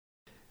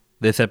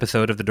This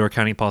episode of the Door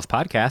County Pulse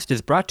podcast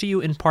is brought to you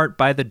in part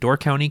by the Door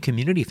County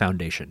Community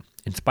Foundation,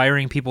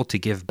 inspiring people to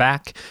give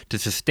back, to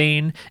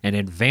sustain, and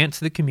advance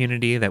the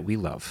community that we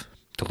love.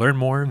 To learn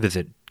more,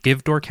 visit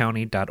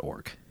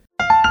givedoorcounty.org.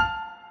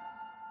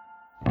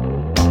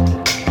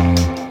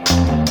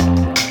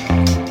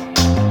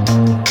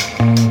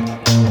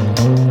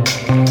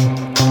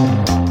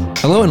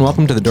 Hello and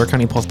welcome to the Door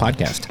County Pulse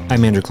podcast.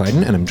 I'm Andrew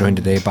Clyden, and I'm joined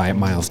today by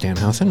Miles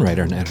Stanhausen,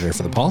 writer and editor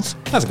for The Pulse.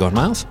 How's it going,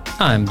 Miles?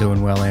 I'm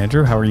doing well,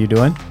 Andrew. How are you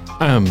doing?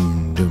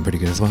 I'm doing pretty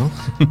good as well.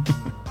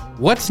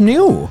 What's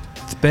new?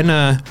 It's been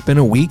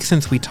a week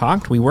since we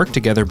talked. We worked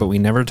together, but we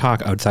never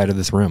talk outside of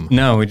this room.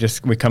 No,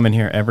 we come in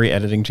here. Every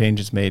editing change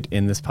is made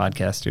in this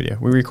podcast studio.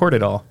 We record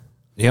it all.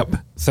 Yep.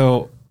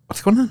 So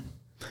what's going on?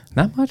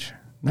 Not much.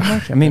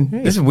 I mean,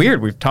 this is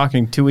weird. We're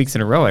talking 2 weeks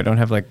in a row. I don't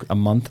have like a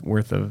month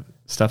worth of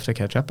stuff to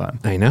catch up on.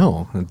 I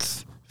know.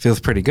 It feels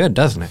pretty good,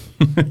 doesn't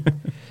it?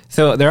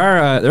 So there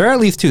are at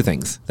least two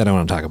things that I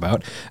want to talk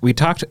about. We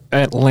talked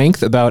at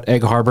length about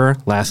Egg Harbor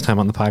last time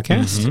on the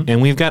podcast,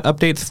 and we've got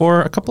updates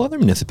for a couple other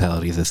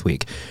municipalities this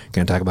week. We're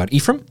going to talk about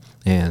Ephraim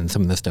and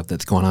some of the stuff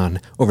that's going on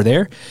over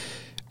there.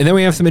 And then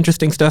we have some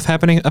interesting stuff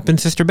happening up in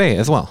Sister Bay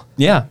as well.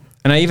 Yeah.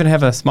 And I even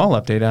have a small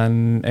update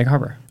on Egg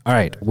Harbor. All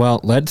right.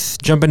 Well, let's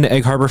jump into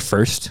Egg Harbor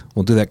first.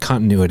 We'll do that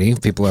continuity.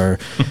 People are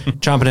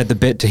chomping at the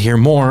bit to hear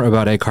more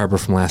about Egg Harbor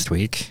from last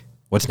week.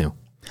 What's new?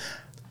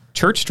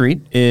 Church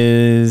Street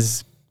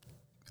is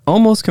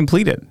almost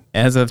completed.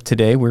 As of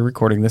today, we're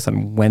recording this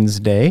on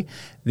Wednesday.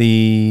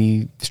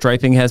 The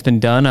striping has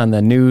been done on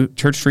the new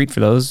Church Street. For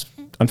those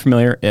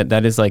unfamiliar,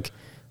 that is like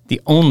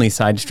the only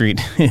side street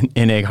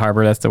in Egg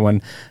Harbor. That's the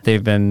one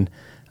they've been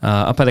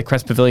up by the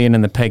Crest Pavilion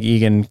and the Peg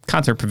Egan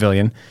Concert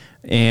Pavilion.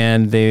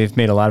 And they've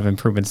made a lot of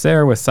improvements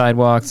there with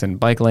sidewalks and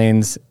bike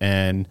lanes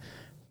and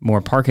more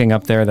parking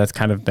up there. That's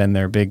kind of been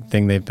their big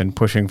thing they've been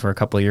pushing for a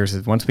couple of years.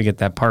 Is once we get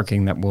that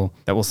parking, that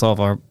will solve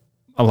a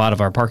lot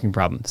of our parking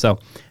problems. So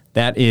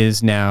that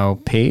is now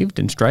paved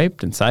and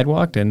striped and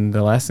sidewalked, and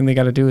the last thing they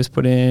got to do is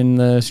put in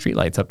the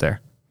streetlights up there.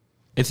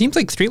 It seems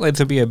like streetlights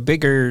would be a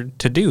bigger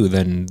to-do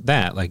than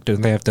that. Like,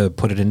 don't they have to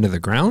put it into the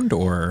ground,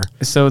 or?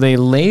 So they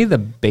lay the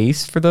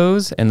base for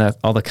those and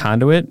all the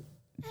conduit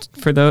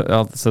for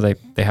those, so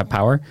they have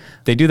power.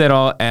 They do that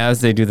all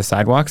as they do the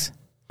sidewalks.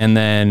 And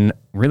then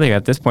really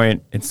at this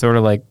point, it's sort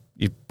of like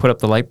you put up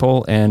the light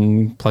pole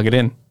and plug it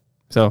in.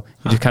 So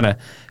you just kind of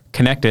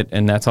connect it,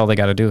 and that's all they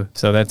got to do.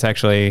 So that's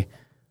actually,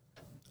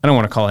 I don't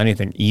want to call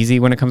anything easy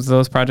when it comes to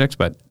those projects,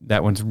 but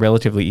that one's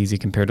relatively easy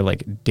compared to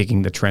like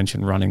digging the trench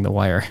and running the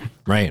wire.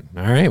 Right.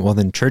 All right. Well,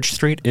 then Church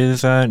Street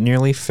is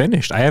nearly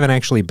finished. I haven't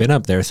actually been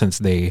up there since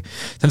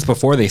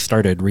before they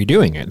started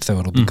redoing it. So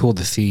it'll be cool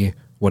to see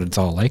what it's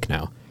all like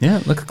now.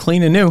 Yeah, look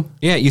clean and new.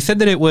 Yeah, you said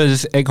that it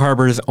was Egg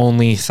Harbor's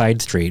only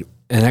side street,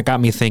 and that got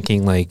me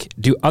thinking, like,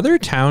 do other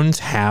towns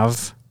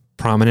have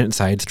prominent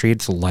side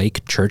streets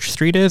like Church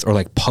Street is, or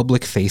like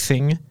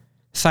public-facing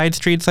side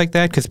streets like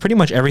that? Because pretty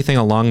much everything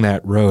along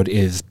that road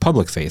is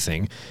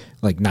public-facing,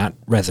 like not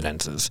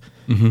residences.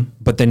 Mm-hmm.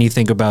 But then you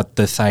think about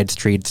the side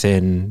streets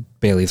in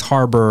Bailey's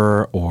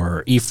Harbor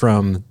or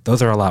Ephraim,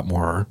 those are a lot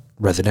more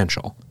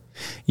residential.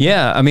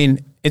 Yeah, I mean,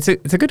 it's a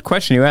good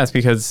question you ask,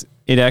 because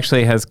it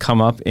actually has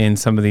come up in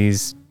some of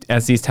these,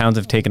 as these towns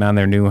have taken on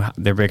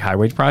their big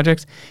highway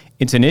projects.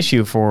 It's an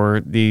issue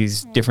for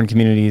these different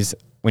communities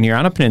when you're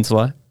on a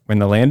peninsula, when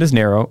the land is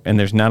narrow and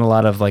there's not a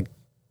lot of like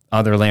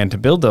other land to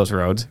build those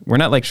roads. We're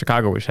not like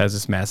Chicago, which has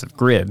this massive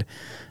grid,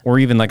 or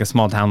even like a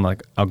small town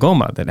like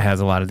Algoma that has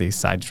a lot of these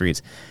side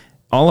streets.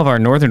 All of our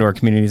northern door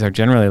communities are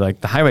generally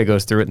like the highway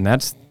goes through it and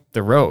that's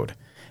the road.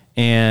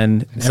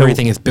 And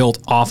everything is built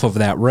off of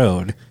that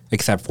road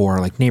except for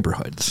like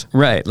neighborhoods.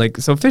 Right. Like,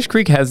 so Fish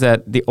Creek has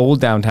the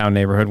old downtown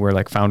neighborhood where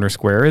like Founder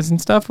Square is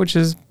and stuff, which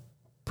is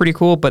pretty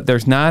cool. But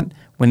there's not,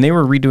 when they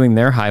were redoing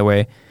their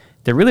highway,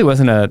 there really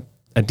wasn't a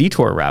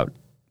detour route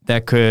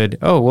that could,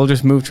 we'll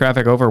just move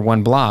traffic over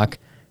one block.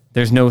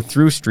 There's no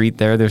through street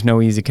there. There's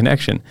no easy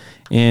connection.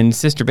 In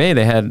Sister Bay,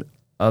 they had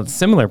a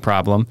similar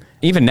problem.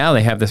 Even now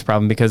they have this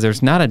problem because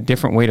there's not a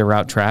different way to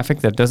route traffic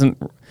that doesn't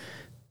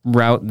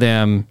route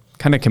them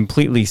kind of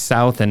completely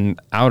south and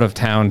out of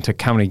town to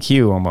County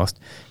Q almost.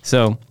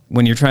 So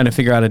when you're trying to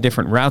figure out a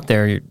different route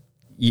there,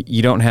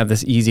 you don't have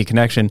this easy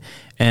connection.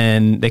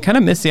 And they kind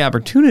of missed the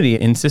opportunity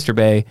in Sister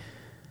Bay.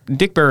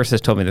 Dick Burris has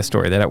told me this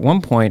story, that at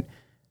one point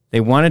they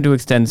wanted to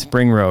extend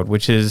Spring Road,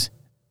 which is,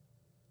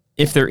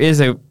 if there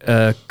is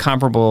a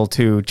comparable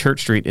to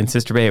Church Street in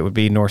Sister Bay, it would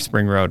be North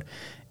Spring Road.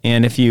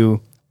 And if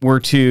you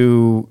were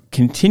to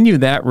continue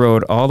that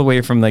road all the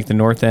way from like the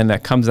north end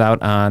that comes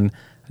out on,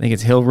 I think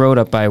it's Hill Road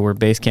up by where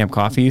Base Camp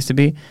Coffee used to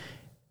be,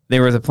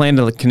 there was a plan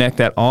to connect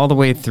that all the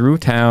way through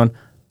town,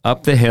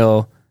 up the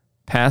hill,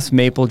 past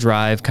Maple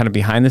Drive, kind of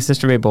behind the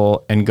Sister Bay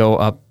Bowl, and go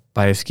up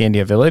by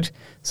Scandia Village.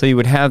 So you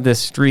would have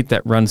this street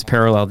that runs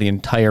parallel the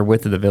entire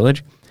width of the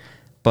village.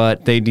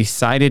 But they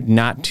decided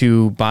not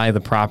to buy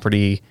the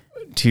property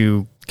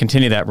to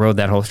continue that road,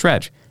 that whole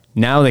stretch.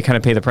 Now they kind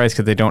of pay the price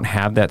because they don't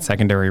have that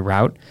secondary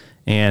route.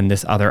 and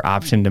this other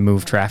option to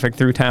move traffic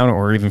through town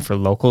or even for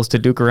locals to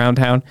duke around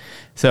town.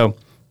 So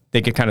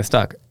they get kind of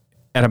stuck.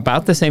 At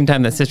about the same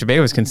time that Sister Bay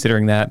was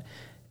considering that,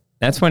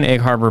 that's when Egg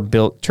Harbor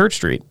built Church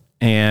Street.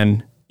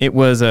 And it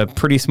was a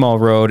pretty small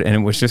road, and it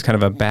was just kind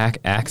of a back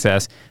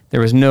access. There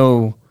was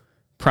no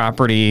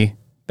property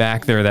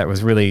back there that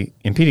was really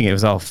impeding it. It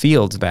was all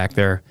fields back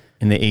there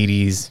in the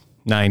 80s,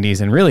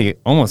 90s, and really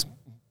almost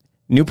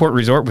Newport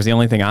Resort was the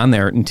only thing on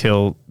there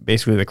until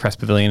basically the Crest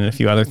Pavilion and a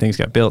few other things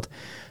got built.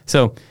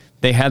 So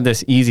they had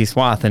this easy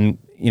swath, and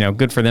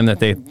good for them that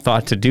they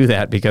thought to do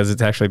that, because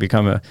it's actually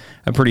become a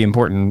pretty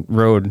important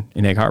road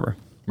in Egg Harbor.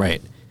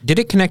 Right. Did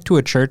it connect to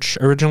a church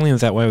originally?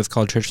 Is that why it was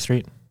called Church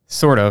Street?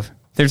 Sort of.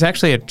 There's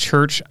actually a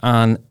church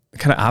on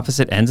kind of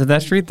opposite ends of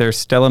that street. There's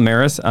Stella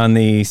Maris on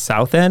the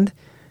south end,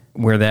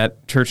 where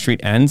that Church Street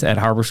ends at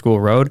Harbor School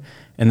Road.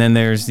 And then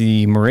there's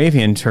the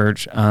Moravian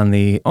Church on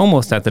the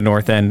almost at the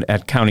north end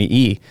at County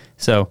E.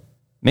 So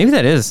maybe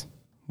that is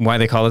why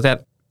they call it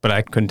that, but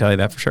I couldn't tell you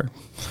that for sure.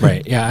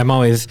 Right. Yeah, I'm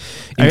always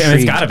intrigued.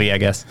 It's got to be, I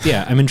guess.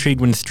 Yeah, I'm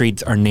intrigued when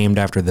streets are named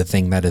after the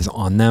thing that is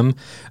on them.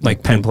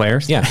 Like Penn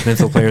Players? Yeah,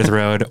 Peninsula Players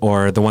Road,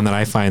 or the one that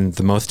I find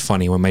the most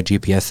funny when my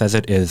GPS says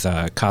it is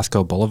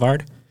Costco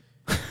Boulevard.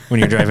 When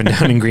you're driving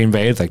down in Green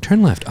Bay, it's like,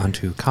 turn left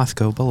onto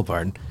Costco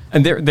Boulevard.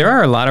 And there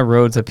are a lot of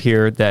roads up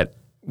here that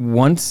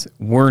once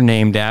were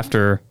named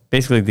after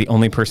basically the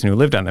only person who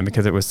lived on them,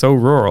 because it was so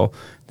rural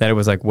that it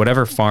was like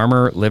whatever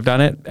farmer lived on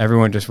it,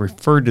 everyone just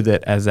referred to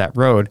it as that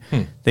road.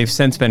 They've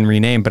since been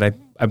renamed, but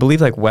I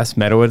believe like West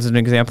Meadow is an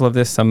example of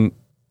this. Some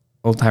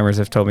old timers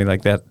have told me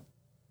like that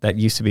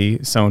used to be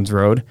Soanes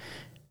Road.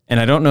 And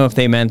I don't know if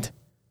they meant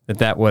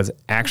that was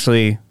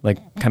actually like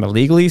kind of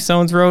legally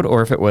Soanes Road,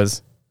 or if it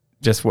was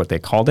just what they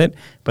called it.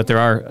 But there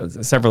are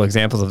several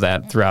examples of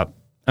that throughout.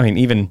 I mean,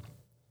 even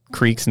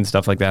creeks and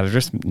stuff like that are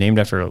just named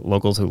after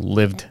locals who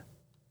lived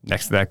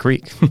next to that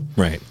creek.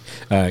 Right.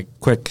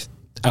 Quick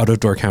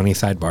out-of-door county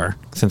sidebar,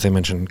 since I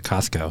mentioned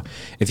Costco.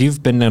 If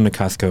you've been down to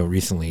Costco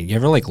recently, you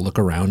ever like look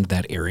around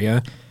that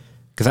area?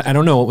 Because I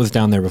don't know what was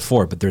down there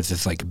before, but there's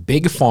this like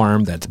big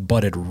farm that's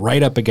butted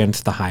right up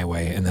against the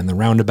highway, and then the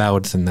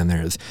roundabouts, and then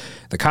there's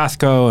the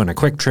Costco and a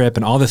Quick Trip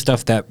and all this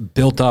stuff that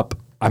built up,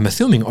 I'm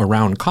assuming,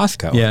 around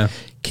Costco. Yeah.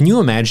 Can you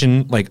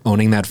imagine like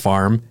owning that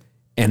farm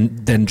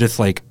and then just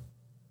like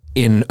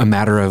in a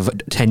matter of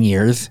 10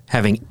 years,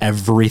 having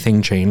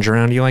everything change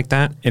around you like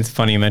that? It's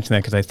funny you mention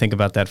that, because I think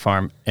about that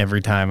farm every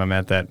time I'm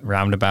at that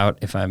roundabout.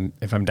 If I'm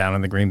down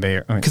in the Green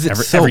Bay, because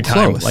it's every so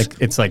time, close. like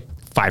it's like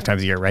 5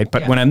 times a year, right?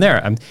 But when I'm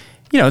there,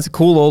 it's a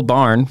cool old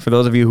barn. For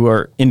those of you who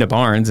are into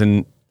barns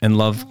and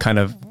love kind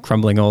of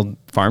crumbling old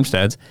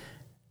farmsteads,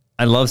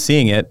 I love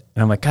seeing it,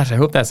 and I'm like, gosh, I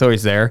hope that's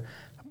always there.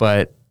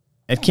 But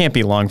it can't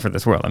be long for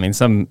this world. I mean,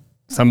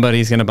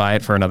 somebody's going to buy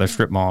it for another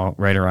strip mall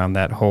right around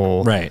that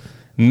whole Right.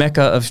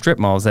 mecca of strip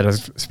malls that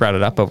has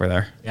sprouted up over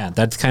there. Yeah,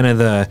 that's kind of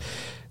the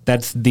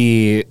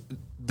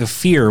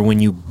fear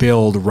when you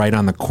build right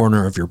on the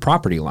corner of your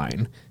property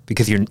line,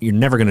 because you're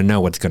never going to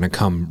know what's going to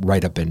come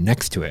right up in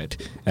next to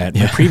it. At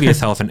my previous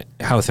house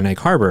in Egg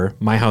Harbor,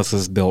 my house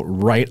was built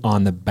right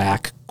on the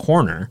back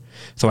corner,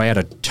 so I had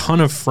a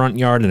ton of front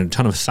yard and a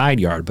ton of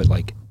side yard, but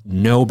like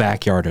no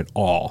backyard at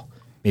all.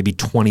 Maybe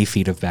 20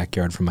 feet of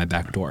backyard from my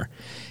back door.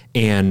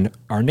 And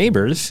our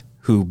neighbors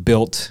who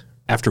built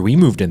after we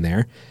moved in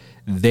there,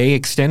 they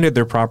extended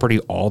their property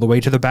all the way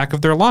to the back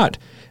of their lot.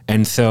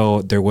 And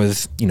so there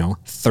was,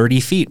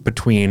 30 feet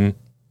between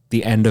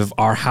the end of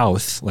our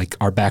house, like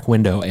our back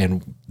window,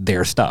 and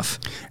their stuff.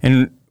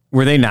 And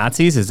were they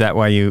Nazis? Is that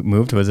why you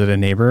moved? Was it a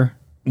neighbor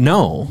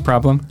No.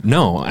 problem?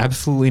 No,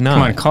 absolutely not.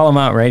 Come on, call them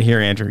out right here,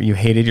 Andrew. You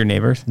hated your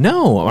neighbors?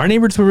 No, our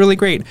neighbors were really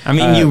great. I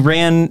mean, you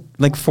ran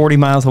like 40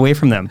 miles away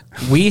from them.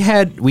 We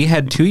had 2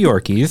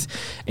 Yorkies,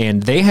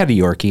 and they had a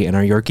Yorkie, and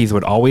our Yorkies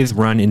would always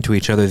run into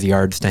each other's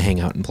yards to hang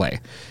out and play.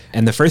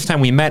 And the first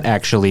time we met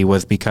actually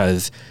was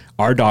because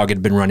our dog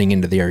had been running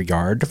into their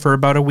yard for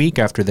about a week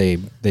after they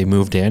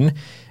moved in,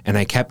 and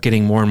I kept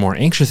getting more and more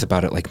anxious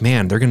about it. Like,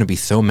 man, they're going to be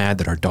so mad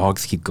that our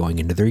dogs keep going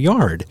into their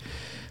yard.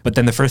 But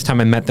then the first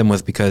time I met them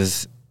was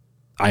because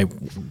I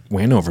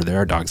went over there.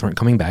 Our dogs weren't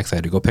coming back, so I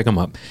had to go pick them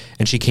up.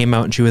 And she came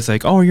out and she was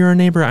like, "Oh, you're a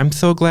neighbor. I'm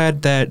so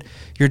glad that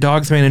your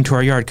dogs ran into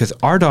our yard, because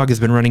our dog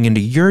has been running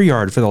into your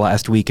yard for the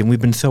last week, and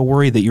we've been so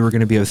worried that you were going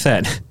to be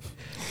upset."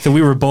 So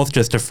we were both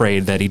just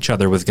afraid that each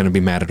other was going to be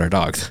mad at our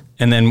dogs.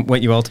 And then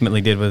what you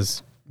ultimately did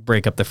was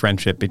break up the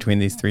friendship between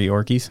these 3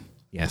 Yorkies?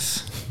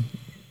 Yes.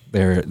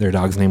 Their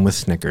dog's name was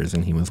Snickers,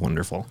 and he was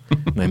wonderful.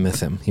 And I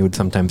miss him. He would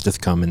sometimes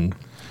just come and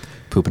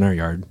poop in our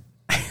yard.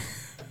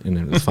 And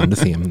it was fun to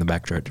see him in the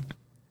backyard.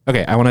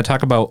 Okay, I want to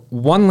talk about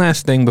one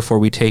last thing before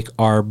we take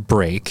our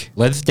break.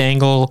 Let's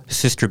dangle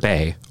Sister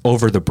Bay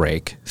over the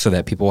break so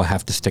that people will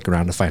have to stick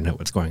around to find out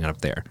what's going on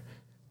up there.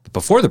 But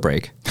before the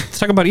break, let's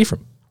talk about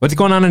Ephraim. What's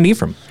going on in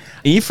Ephraim?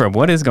 Ephraim,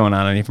 what is going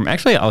on in Ephraim?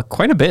 Actually,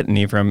 quite a bit in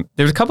Ephraim.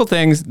 There's a couple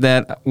things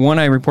that, one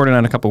I reported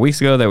on a couple weeks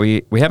ago that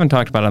we haven't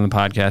talked about on the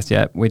podcast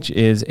yet, which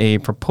is a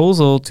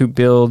proposal to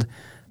build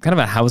kind of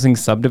a housing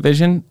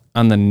subdivision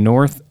on the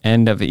north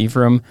end of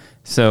Ephraim.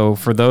 So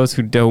for those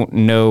who don't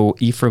know,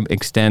 Ephraim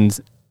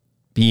extends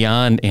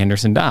beyond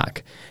Anderson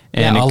Dock.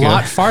 And a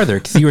lot farther,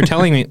 because you were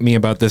telling me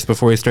about this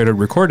before we started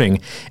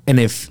recording. And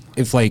if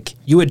like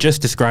you had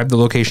just described the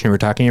location you were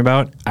talking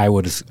about, I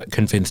would have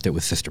convinced it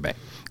was Sister Bay.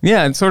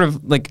 Yeah, it's sort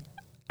of like,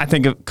 I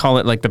think call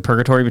it like the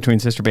purgatory between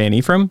Sister Bay and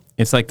Ephraim.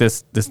 It's like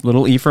this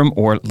little Ephraim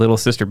or little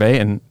Sister Bay,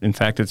 and in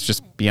fact, it's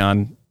just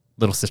beyond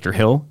Little Sister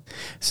Hill.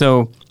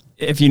 So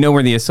if you know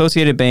where the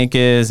Associated Bank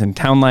is and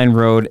Town Line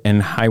Road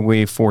and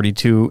Highway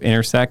 42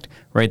 intersect,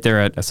 right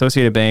there at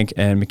Associated Bank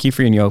and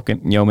McKeefery and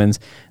Yeomans,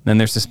 and then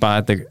there's the spa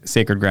at the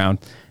Sacred Ground.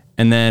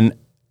 And then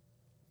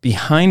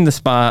behind the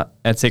spa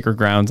at Sacred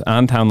Grounds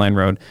on Town Line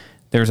Road,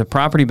 there's a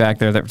property back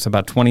there that's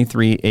about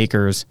 23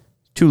 acres,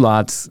 2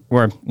 lots,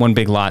 or one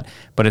big lot,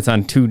 but it's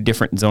on 2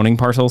 different zoning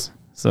parcels.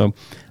 So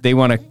they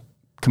want to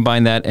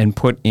combine that and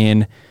put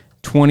in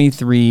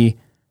 23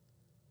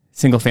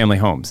 single-family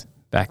homes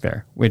back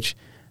there, which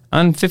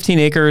on 15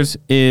 acres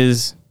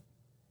is,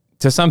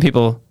 to some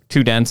people,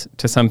 too dense,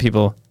 to some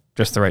people,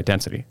 just the right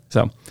density.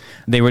 So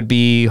they would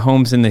be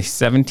homes in the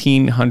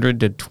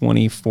 1,700 to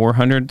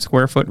 2,400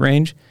 square foot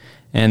range.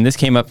 And this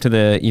came up to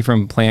the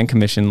Ephraim Plan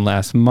Commission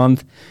last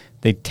month.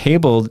 They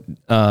tabled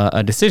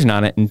a decision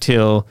on it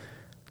until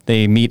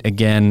they meet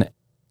again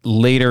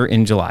later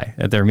in July.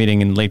 They're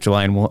meeting in late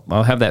July, and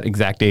I'll have that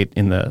exact date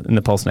in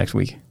the Pulse next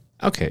week.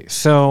 Okay,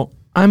 so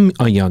I'm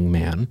a young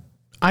man.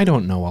 I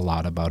don't know a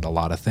lot about a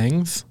lot of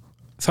things.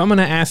 So I'm going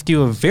to ask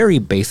you a very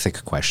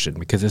basic question,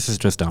 because this is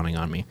just dawning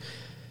on me.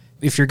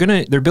 If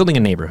they're building a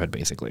neighborhood,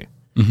 basically,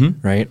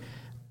 right?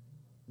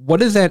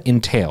 What does that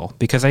entail?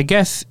 Because I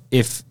guess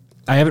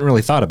I haven't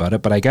really thought about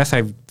it, but I guess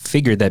I've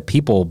figured that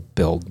people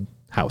build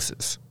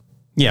houses.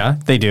 Yeah,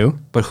 they do.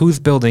 But who's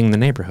building the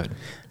neighborhood?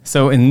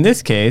 So in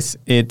this case,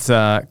 it's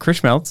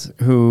Chris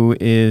Schmeltz, who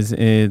is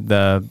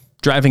the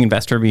driving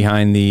investor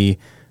behind the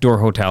Door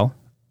Hotel.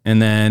 And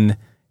then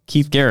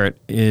Keith Garrett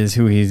is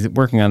who he's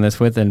working on this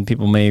with, and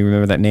people may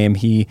remember that name.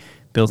 He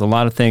built a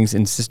lot of things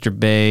in Sister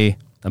Bay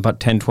about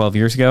 10, 12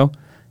 years ago.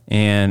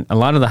 And a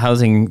lot of the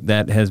housing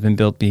that has been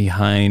built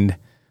behind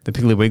the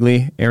Piggly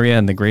Wiggly area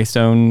and the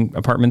Greystone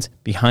apartments,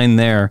 behind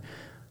there,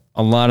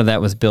 a lot of that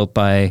was built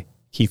by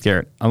Keith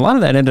Garrett. A lot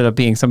of that ended up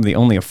being some of the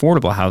only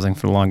affordable housing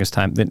for the longest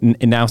time.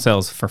 It now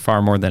sells for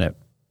far more than it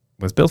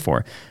was built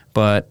for.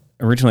 But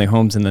originally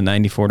homes in the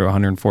 $94,000 to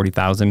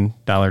 $140,000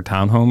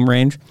 townhome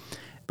range.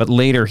 But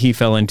later he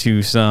fell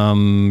into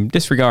some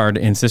disregard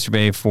in Sister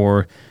Bay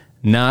for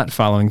not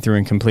following through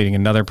and completing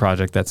another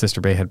project that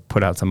Sister Bay had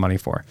put out some money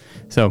for.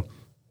 So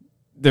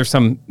there's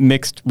some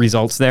mixed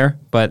results there,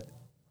 but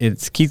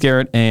it's Keith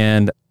Garrett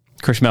and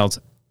Chris Schmeltz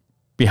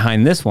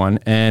behind this one.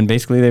 And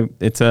basically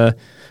it's a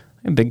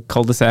big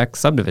cul-de-sac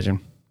subdivision.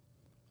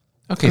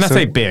 Okay, and I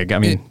say big, I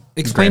mean...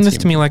 Explain this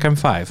to me like I'm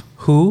 5.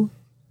 Who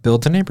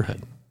builds a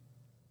neighborhood?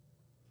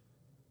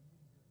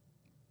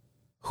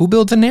 Who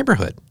builds a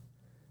neighborhood?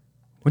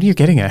 What are you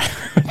getting at?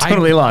 I'm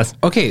totally lost.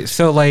 Okay,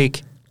 so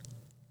like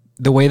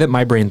the way that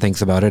my brain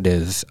thinks about it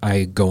is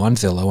I go on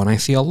Zillow and I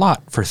see a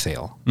lot for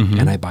sale,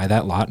 and I buy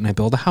that lot and I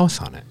build a house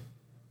on it.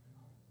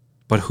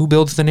 But who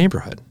builds the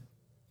neighborhood?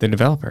 The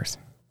developers,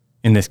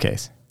 in this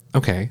case.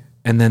 Okay,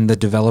 and then the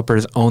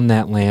developers own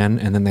that land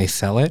and then they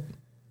sell it?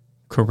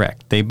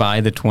 Correct. They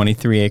buy the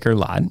 23-acre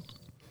lot.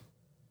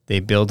 They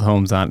build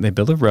homes on it. They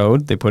build a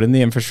road. They put in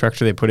the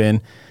infrastructure. They put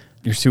in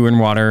your sewer and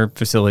water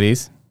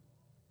facilities.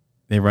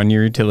 They run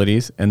your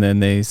utilities, and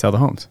then they sell the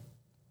homes.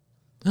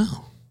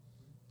 Oh.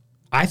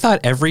 I thought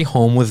every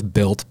home was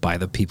built by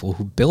the people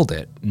who build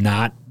it,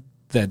 not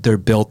that they're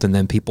built and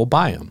then people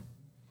buy them.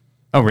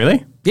 Oh,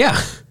 really? Yeah,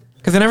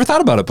 because I never thought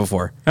about it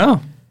before.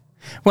 Oh.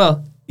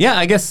 Well, yeah,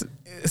 I guess.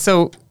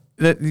 So,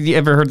 you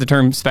ever heard the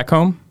term spec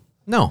home?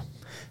 No.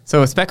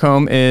 So a spec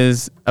home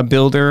is a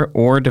builder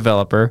or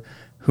developer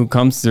who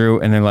comes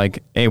through and they're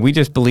like, hey, we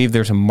just believe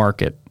there's a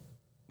market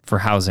for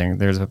housing.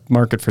 There's a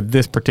market for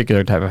this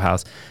particular type of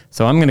house.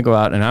 So I'm going to go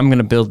out and I'm going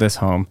to build this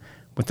home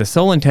with the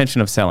sole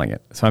intention of selling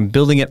it. So I'm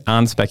building it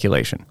on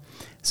speculation.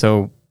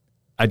 So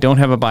I don't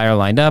have a buyer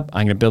lined up.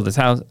 I'm going to build this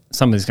house.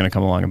 Somebody's going to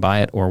come along and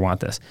buy it or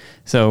want this.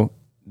 So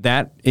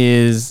that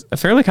is a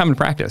fairly common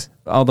practice.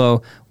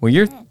 Although,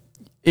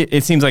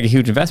 it seems like a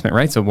huge investment,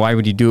 right? So why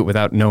would you do it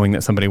without knowing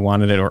that somebody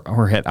wanted it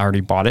or had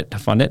already bought it to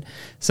fund it?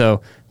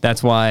 So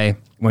that's why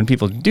when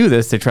people do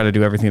this, they try to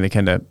do everything they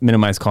can to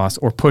minimize costs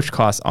or push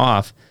costs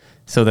off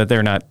so that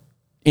they're not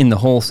in the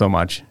hole so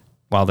much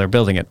while they're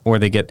building it. Or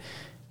they get,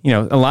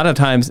 a lot of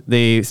times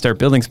they start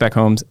building spec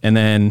homes and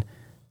then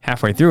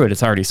halfway through it,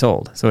 it's already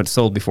sold. So it's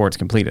sold before it's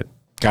completed.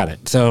 Got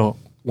it. So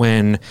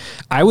when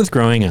I was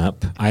growing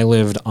up, I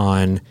lived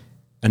on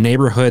a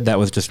neighborhood that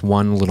was just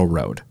one little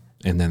road.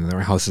 And then there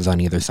were houses on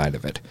either side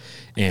of it.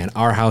 And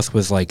our house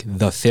was like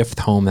the 5th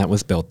home that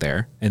was built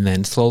there. And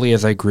then slowly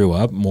as I grew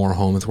up, more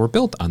homes were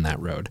built on that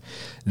road.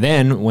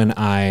 Then when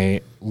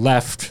I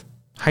left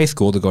high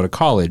school to go to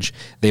college,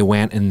 they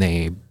went and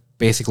they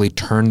basically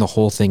turned the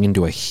whole thing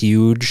into a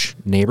huge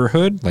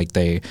neighborhood. Like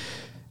they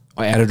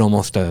added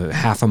almost a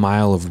half a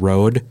mile of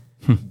road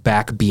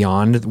back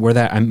beyond where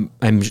that I'm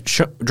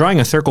drawing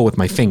a circle with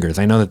my fingers.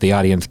 I know that the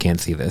audience can't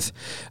see this.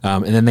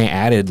 And then they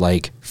added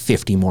like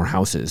 50 more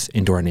houses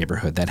into our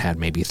neighborhood that had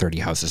maybe 30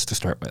 houses to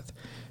start with.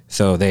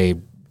 So they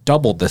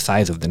doubled the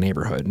size of the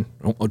neighborhood,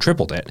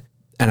 tripled it.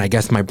 And I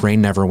guess my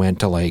brain never went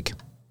to like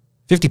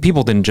 50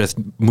 people didn't just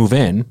move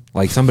in.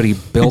 Like somebody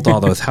built all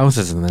those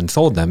houses and then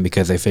sold them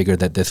because they figured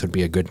that this would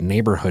be a good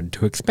neighborhood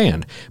to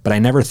expand. But I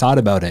never thought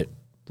about it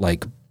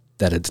like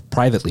that it's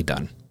privately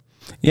done.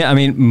 Yeah, I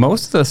mean,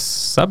 most of the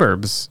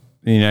suburbs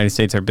in the United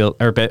States are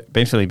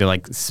basically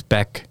like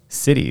spec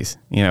cities.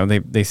 You know,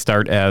 they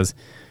start as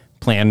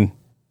planned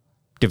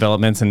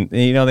developments, and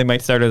you know they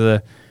might start as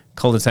a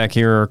cul-de-sac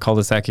here or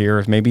cul-de-sac here.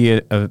 Or maybe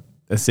a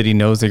city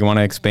knows they want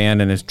to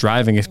expand and is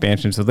driving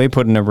expansion, so they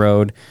put in a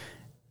road,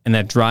 and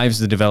that drives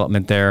the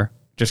development there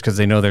just because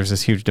they know there's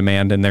this huge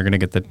demand and they're going to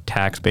get the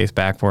tax base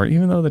back for it,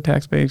 even though the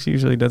tax base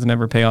usually doesn't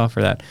ever pay off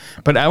for that.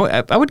 But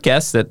I would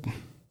guess that,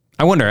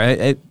 I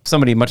wonder,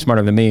 somebody much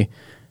smarter than me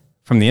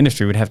from the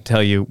industry would have to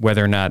tell you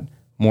whether or not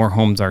more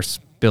homes are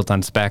built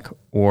on spec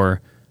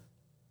or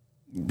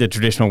the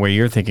traditional way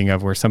you're thinking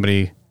of where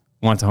somebody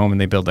wants a home and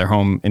they build their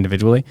home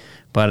individually.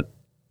 But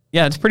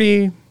yeah, it's a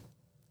pretty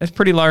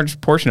large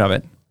portion of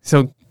it.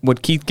 So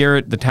what Keith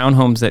Garrett, the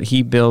townhomes that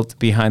he built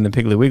behind the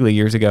Piggly Wiggly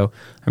years ago,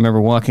 I remember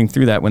walking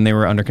through that when they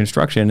were under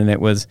construction, and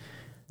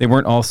they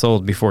weren't all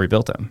sold before he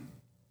built them.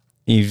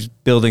 He's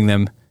building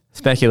them,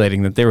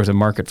 speculating that there was a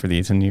market for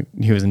these, and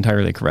he was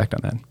entirely correct on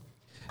that.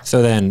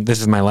 So then,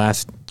 this is my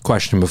last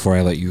question before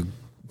I let you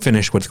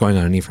finish what's going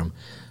on in Ephraim.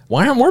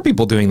 Why aren't more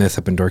people doing this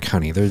up in Door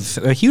County? There's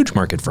a huge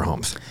market for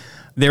homes.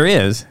 There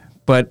is,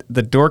 but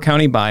the Door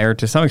County buyer,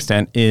 to some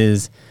extent,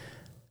 is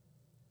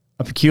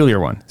a peculiar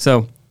one.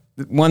 So,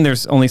 one,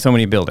 there's only so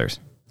many builders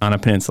on a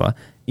peninsula.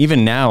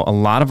 Even now, a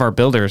lot of our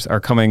builders are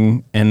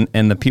coming, and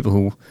the people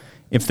who,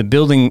 if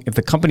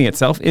the company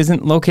itself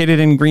isn't located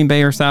in Green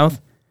Bay or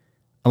South,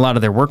 a lot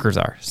of their workers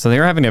are. So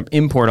they're having to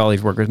import all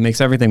these workers,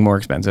 makes everything more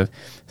expensive.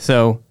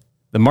 So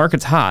the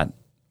market's hot,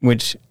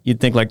 which you'd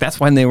think like that's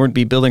when they wouldn't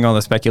be building all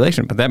the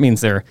speculation, but that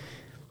means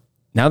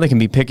now they can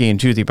be picky and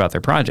choosy about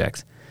their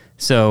projects.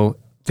 So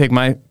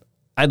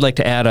I'd like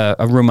to add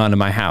a room onto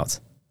my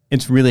house.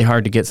 It's really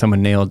hard to get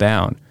someone nailed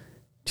down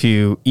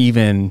to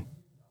even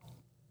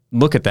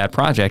look at that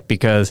project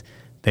because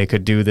they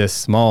could do this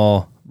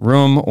small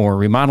room or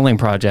remodeling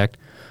project,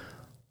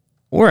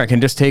 or I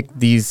can just take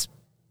these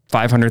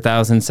 $500,000,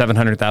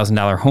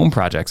 $700,000 home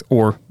projects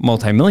or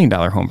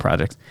multi-million-dollar home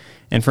projects.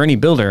 And for any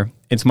builder,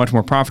 it's much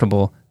more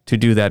profitable to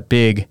do that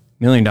big $1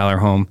 million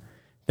home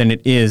than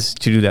it is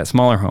to do that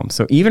smaller home.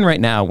 So even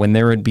right now, when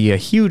there would be a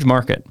huge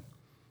market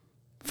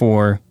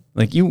for,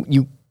 like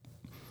you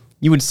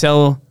would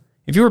sell,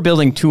 if you were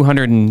building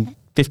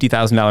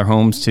 $250,000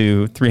 homes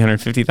to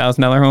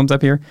 $350,000 homes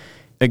up here,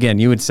 again,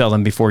 you would sell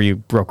them before you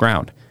broke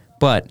ground.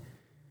 But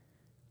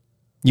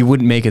you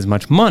wouldn't make as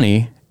much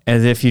money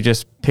as if you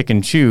just pick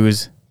and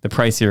choose the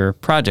pricier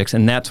projects.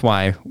 And that's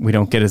why we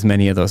don't get as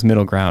many of those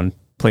middle ground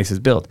places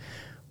built.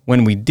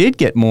 When we did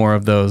get more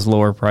of those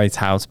lower price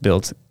house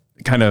built,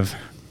 kind of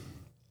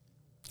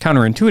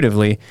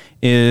counterintuitively,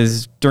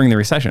 is during the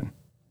recession.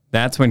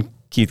 That's when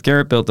Keith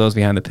Garrett built those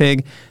behind the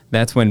Pig.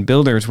 That's when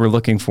builders were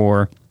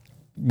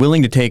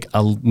willing to take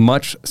a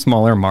much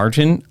smaller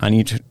margin on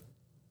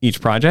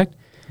each project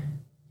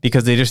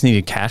because they just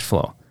needed cash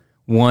flow.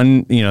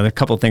 One, there are a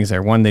couple of things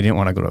there. One, they didn't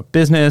want to go to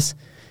business.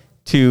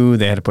 Two,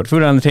 they had to put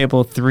food on the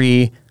table.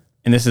 Three,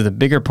 and this is a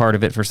bigger part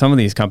of it for some of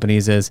these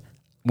companies, is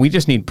we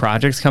just need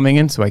projects coming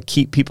in, so I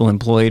keep people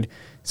employed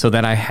so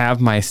that I have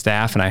my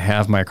staff and I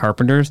have my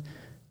carpenters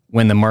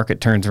when the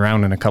market turns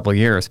around in a couple of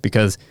years.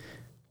 Because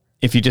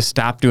if you just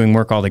stop doing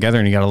work altogether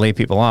and you got to lay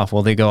people off,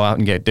 well, they go out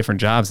and get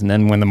different jobs. And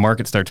then when the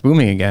market starts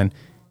booming again,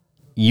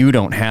 you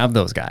don't have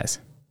those guys.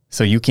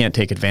 So you can't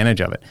take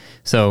advantage of it.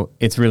 So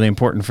it's really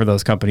important for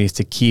those companies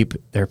to keep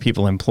their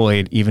people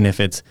employed, even if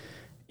it's,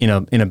 in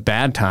a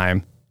bad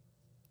time,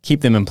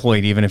 keep them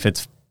employed, even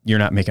if you're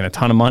not making a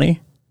ton of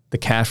money. The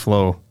cash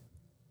flow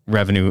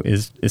revenue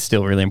is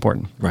still really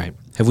important. Right.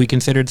 Have we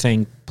considered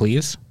saying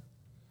please?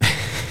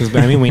 Because,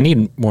 we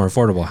need more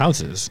affordable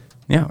houses.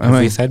 Yeah. Have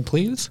we said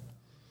please?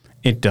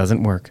 It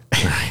doesn't work.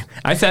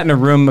 I sat in a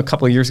room a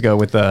couple of years ago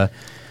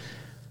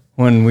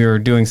when we were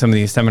doing some of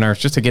these seminars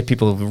just to get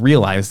people to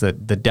realize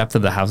that the depth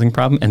of the housing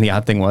problem. And the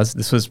odd thing was,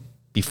 this was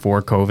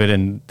before COVID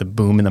and the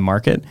boom in the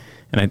market.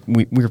 And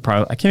we were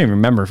probably, I can't even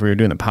remember if we were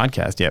doing the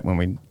podcast yet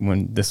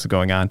when this was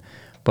going on.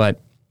 But,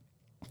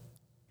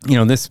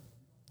 this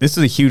is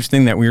a huge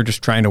thing that we were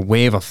just trying to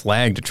wave a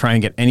flag to try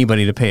and get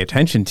anybody to pay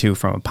attention to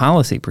from a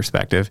policy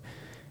perspective.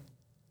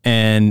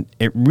 And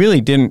it really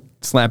didn't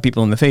slap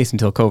people in the face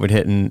until COVID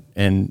hit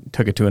and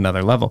took it to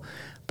another level.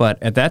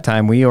 But at that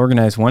time, we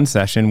organized one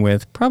session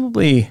with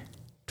probably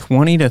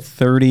 20 to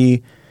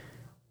 30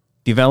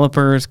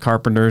 developers,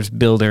 carpenters,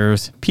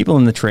 builders, people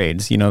in the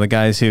trades, the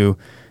guys who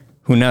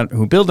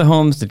build the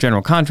homes, the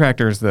general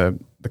contractors, the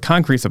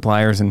concrete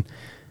suppliers. And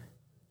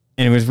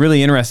it was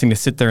really interesting to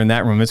sit there in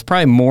that room. It's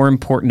probably more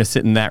important to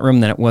sit in that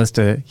room than it was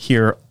to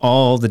hear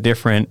all the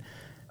different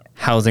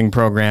housing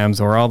programs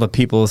or all the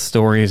people's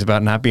stories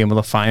about not being able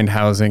to find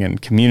housing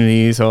and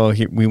communities.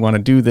 We want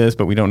to do this,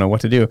 but we don't know what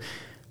to do.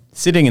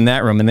 Sitting in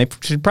that room, and they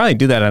should probably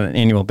do that on an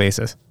annual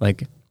basis.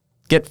 Like,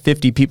 get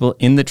 50 people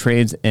in the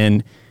trades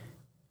and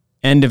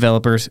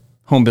developers,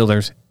 home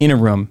builders in a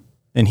room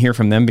and hear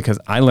from them, because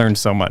I learned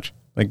so much,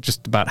 like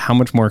just about how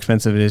much more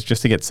expensive it is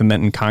just to get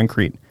cement and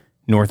concrete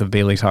north of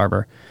Bailey's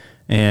Harbor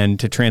and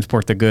to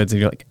transport the goods. And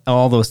you're like,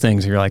 all those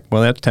things. You're like,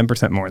 well, that's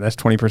 10% more. That's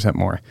 20%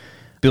 more.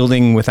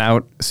 Building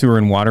without sewer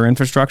and water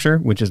infrastructure,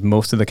 which is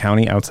most of the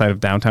county outside of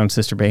downtown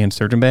Sister Bay and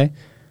Sturgeon Bay,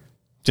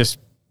 just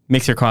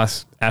makes your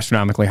costs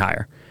astronomically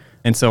higher.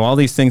 And so all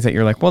these things that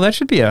you're like, well, that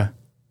should be a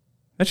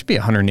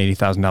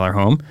 $180,000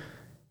 home.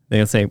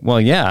 They'll say,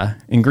 well, yeah,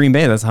 in Green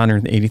Bay, that's a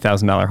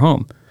 $180,000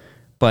 home.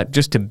 But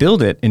just to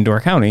build it in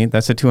Door County,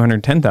 that's a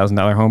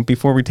 $210,000 home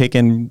before we take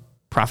in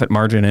profit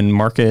margin and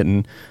market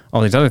and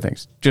all these other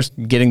things. Just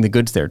getting the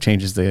goods there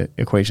changes the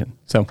equation.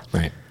 So,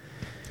 right.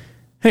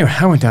 Anyway,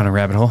 I went down a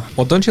rabbit hole.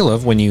 Well, don't you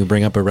love when you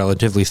bring up a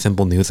relatively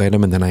simple news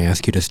item and then I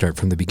ask you to start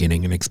from the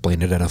beginning and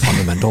explain it at a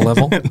fundamental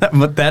level?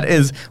 But that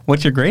is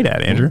what you're great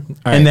at, Andrew.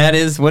 Right. And that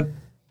is what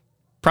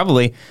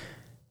probably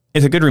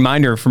is a good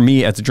reminder for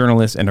me as a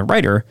journalist and a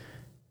writer,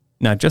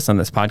 not just on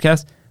this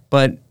podcast,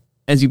 but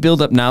as you build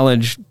up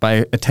knowledge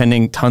by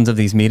attending tons of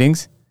these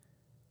meetings,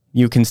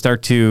 you can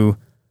start to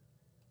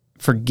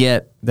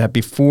forget that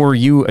before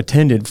you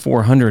attended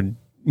 400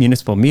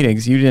 municipal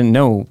meetings, you didn't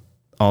know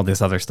all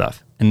this other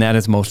stuff. And that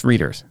is most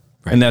readers.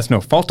 Right. And that's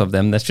no fault of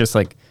them. That's just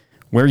like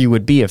where you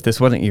would be if this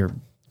wasn't your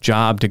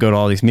job to go to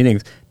all these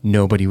meetings.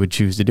 Nobody would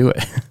choose to do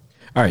it.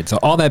 All right. So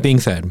all that being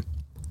said,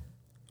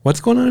 what's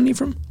going on in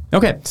Ephraim?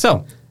 Okay.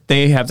 So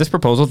they have this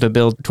proposal to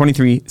build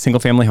 23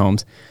 single-family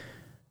homes.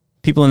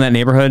 People in that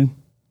neighborhood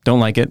don't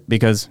like it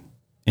because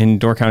in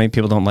Door County,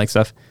 people don't like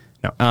stuff.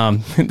 No,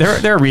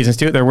 there are reasons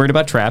to it. They're worried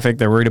about traffic.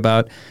 They're worried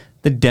about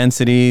the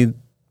density,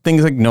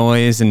 things like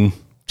noise and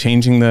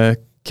changing the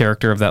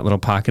character of that little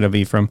pocket of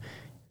Ephraim.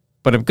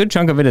 But a good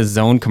chunk of it is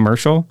zoned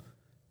commercial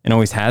and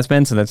always has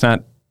been. So it's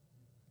not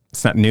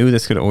new.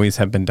 This could always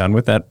have been done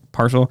with that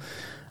parcel.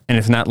 And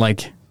it's not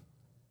like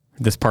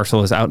this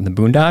parcel is out in the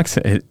boondocks.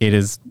 It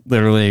is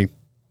literally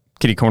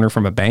kitty corner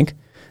from a bank.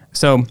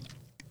 So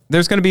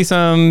there's going to be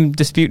some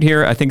dispute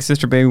here. I think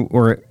Sister Bay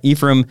or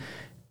Ephraim,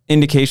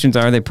 indications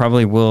are they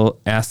probably will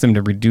ask them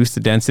to reduce the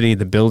density.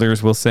 The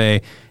builders will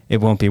say it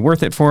won't be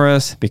worth it for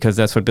us, because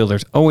that's what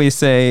builders always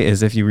say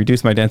is, if you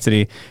reduce my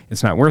density,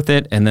 it's not worth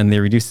it. And then they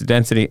reduce the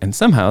density and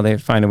somehow they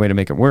find a way to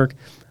make it work.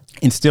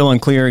 It's still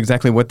unclear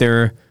exactly what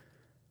they're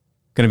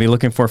going to be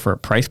looking for a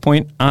price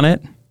point on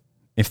it.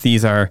 If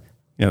these are,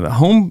 the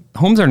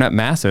homes are not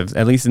massive,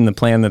 at least in the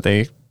plan that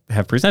they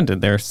have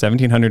presented. They're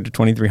 1,700 to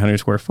 2,300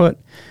 square foot,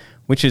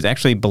 which is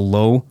actually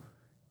below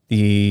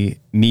the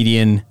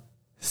median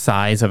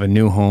size of a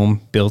new home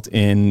built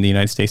in the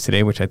United States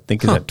today, which I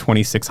think is at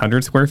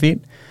 2,600 square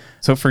feet.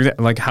 So for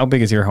example, like, how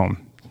big is your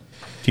home?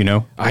 Do you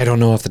know? I don't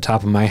know off the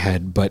top of my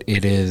head, but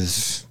it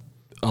is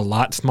a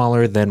lot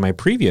smaller than my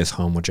previous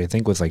home, which I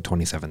think was like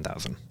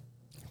 27,000.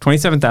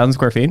 27,000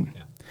 square feet?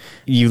 Yeah.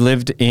 You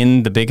lived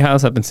in the big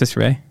house up in Sister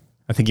Bay?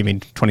 I think you mean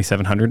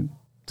 2,700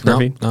 square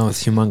feet? No,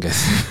 it's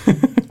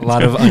humongous. A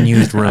lot of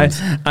unused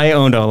rooms. I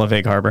owned all of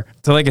Egg Harbor.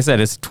 So like I said,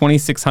 it's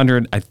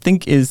 2,600, I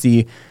think, is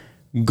the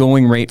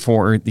going rate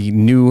for the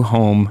new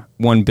home,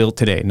 one built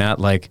today. Not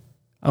like,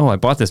 oh, I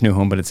bought this new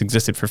home, but it's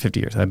existed for 50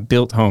 years. I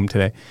built home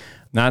today.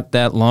 Not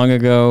that long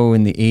ago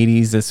in the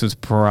 80s, this was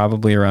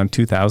probably around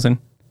 2,000.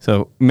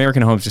 So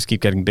American homes just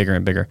keep getting bigger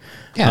and bigger.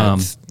 Yeah.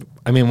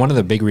 One of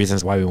the big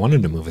reasons why we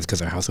wanted to move is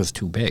because our house was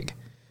too big.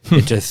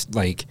 It just,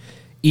 like,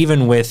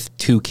 even with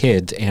 2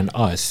 kids and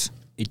us,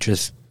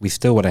 we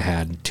still would have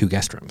had 2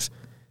 guest rooms.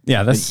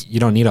 Yeah, you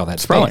don't need all that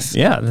space.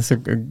 Yeah, that's a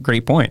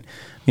great point.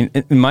 I mean,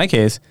 in my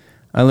case,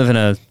 I live in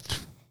a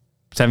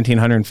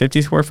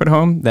 1,750 square foot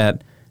home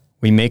that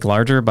we make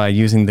larger by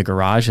using the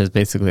garage as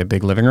basically a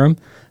big living room.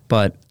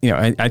 But,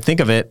 I think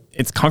of it,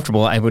 it's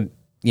comfortable. I would,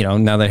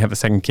 now that I have a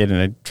second kid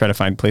and I try to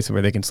find places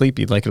where they can sleep,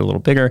 you'd like it a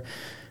little bigger.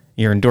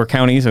 You're in Door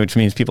County, so which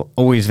means people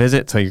always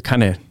visit. So you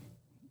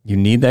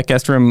need that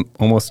guest room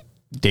almost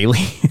daily,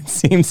 it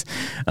seems.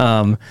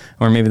 Or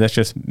maybe that's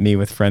just me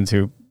with friends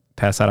who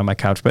pass out on my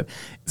couch. But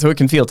so it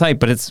can feel tight,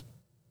 but it's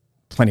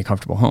plenty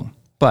comfortable home.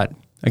 But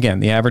again,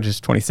 the average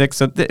is 26.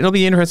 So it'll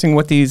be interesting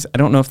what these, I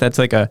don't know if that's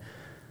like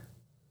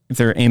if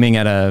they're aiming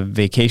at a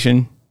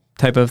vacation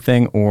type of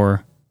thing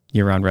or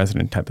year-round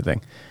resident type of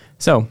thing.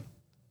 So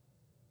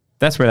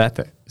that's where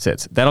that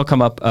sits. That'll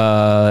come up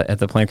at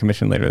the Plan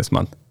Commission later this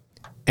month.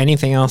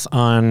 Anything else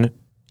on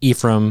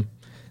Ephraim,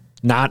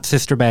 not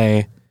Sister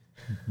Bay,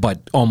 but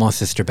almost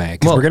Sister Bay?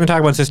 Because we're going to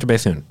talk about Sister Bay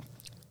soon.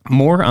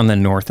 More on the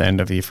north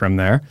end of Ephraim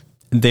there.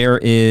 There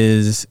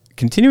is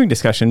continuing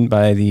discussion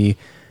by the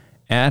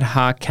Ad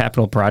Hoc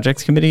Capital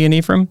Projects Committee in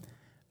Ephraim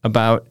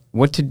about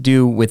what to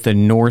do with the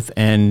north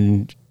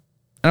end.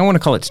 I don't want to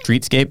call it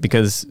streetscape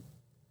because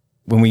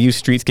when we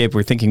use streetscape,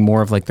 we're thinking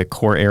more of like the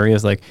core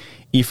areas like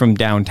Ephraim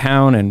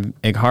downtown and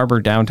Egg Harbor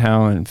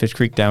downtown and Fish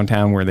Creek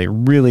downtown, where they're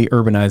really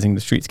urbanizing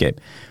the streetscape.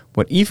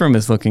 What Ephraim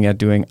is looking at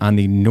doing on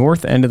the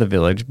north end of the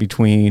village,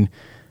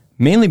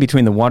 mainly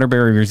between the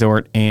Waterbury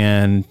Resort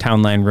and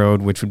Town Line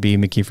Road, which would be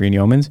McKeefery and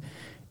Yeomans,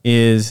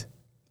 is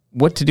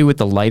what to do with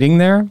the lighting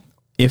there,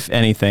 if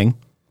anything,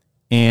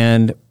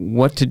 and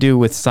what to do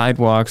with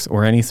sidewalks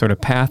or any sort of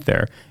path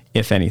there,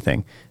 if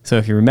anything. So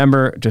if you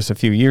remember, just a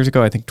few years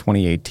ago, I think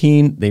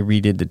 2018, they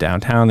redid the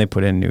downtown. They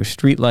put in new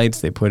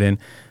streetlights. They put in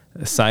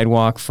a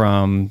sidewalk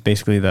from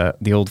basically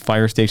the old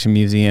fire station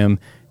museum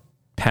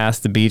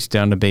past the beach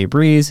down to Bay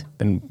Breeze.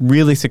 Been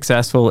really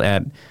successful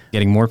at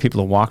getting more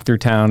people to walk through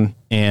town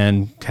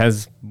and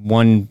has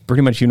won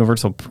pretty much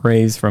universal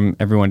praise from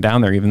everyone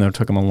down there, even though it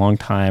took them a long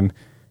time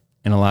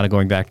and a lot of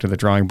going back to the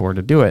drawing board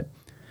to do it.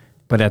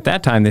 But at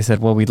that time, they said,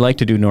 well, we'd like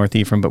to do North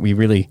Ephraim, but we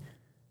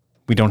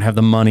don't have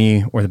the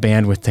money or the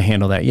bandwidth to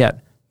handle that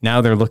yet.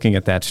 Now they're looking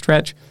at that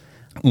stretch.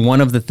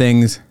 One of the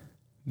things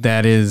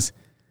that is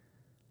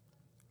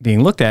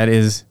being looked at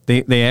is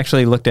they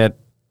actually looked at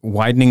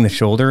widening the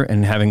shoulder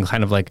and having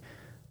kind of like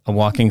a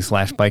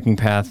walking/biking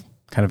path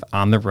kind of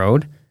on the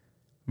road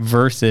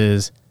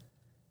versus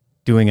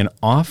doing an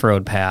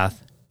off-road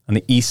path on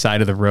the east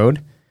side of the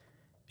road.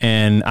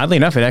 And oddly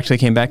enough, it actually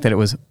came back that it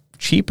was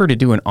cheaper to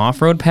do an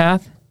off-road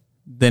path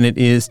than it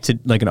is to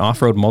like an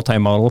off-road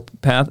multimodal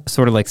path,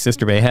 sort of like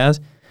Sister Bay has.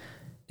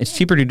 It's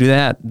cheaper to do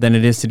that than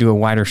it is to do a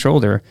wider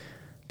shoulder,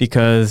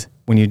 because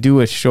when you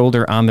do a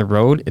shoulder on the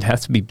road, it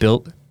has to be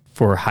built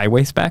for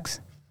highway specs.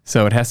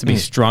 So it has to be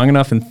strong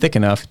enough and thick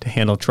enough to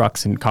handle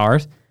trucks and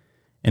cars.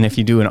 And if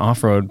you do an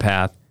off-road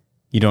path,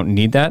 you don't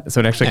need that. So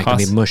it actually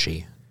costs... It can be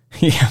mushy.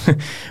 Yeah.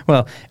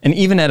 Well, and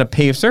even at a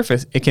paved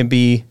surface, it can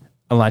be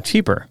a lot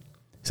cheaper.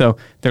 So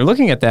they're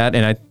looking at that,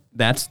 and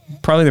that's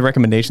probably the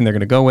recommendation they're going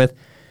to go with.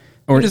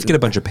 Or just get a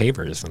bunch of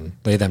pavers and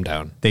lay them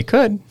down. They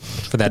could.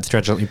 For that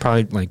stretch, you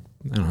probably, like,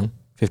 I don't know,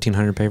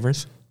 1,500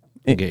 pavers?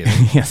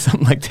 Yeah,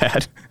 something like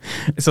that.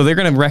 So they're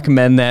going to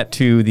recommend that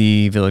to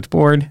the village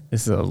board.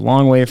 This is a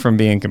long way from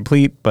being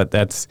complete, but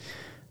that's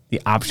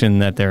the option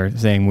that they're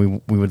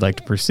saying we would like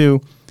to pursue.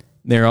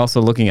 They're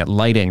also looking at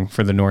lighting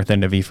for the north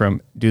end of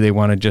Ephraim. Do they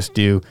want to just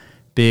do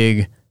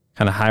big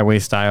kind of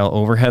highway-style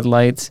overhead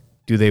lights?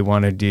 Do they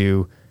want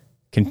to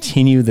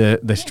continue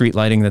the street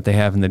lighting that they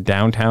have in the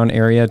downtown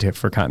area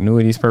for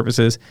continuity's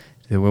purposes?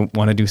 Do they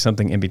want to do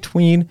something in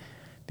between?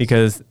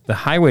 Because the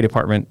highway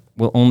department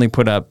will only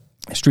put up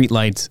street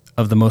lights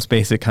of the most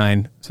basic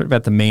kind, sort of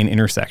at the main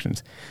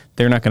intersections.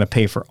 They're not going to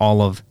pay for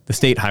all of the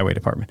state highway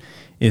department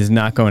is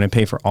not going to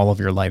pay for all of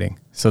your lighting.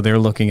 So they're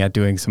looking at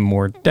doing some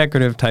more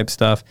decorative type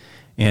stuff.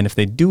 And if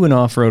they do an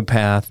off-road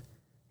path,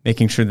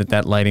 making sure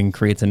that lighting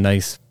creates a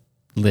nice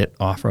lit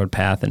off-road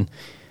path. And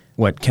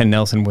what Ken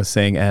Nelson was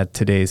saying at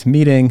today's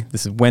meeting,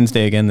 this is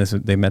Wednesday again,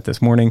 they met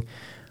this morning,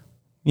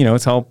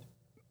 it's all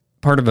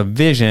part of a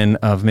vision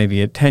of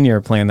maybe a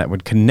 10-year plan that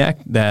would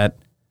connect that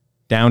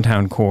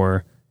downtown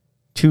core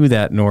to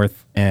that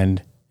north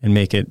end and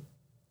make it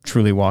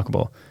truly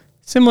walkable.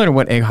 Similar to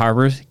what Egg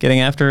Harbor's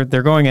getting after.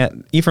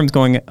 Ephraim's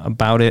going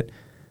about it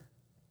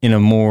in a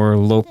more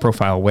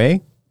low-profile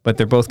way, but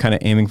they're both kind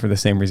of aiming for the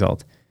same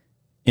result.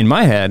 In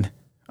my head,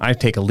 I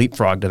take a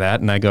leapfrog to that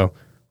and I go,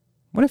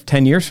 what if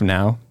 10 years from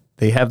now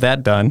they have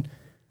that done,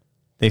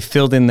 they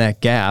filled in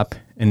that gap,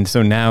 and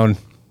so now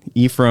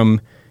Ephraim's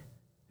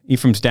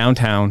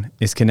downtown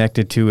is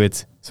connected to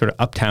its sort of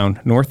uptown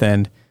north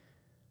end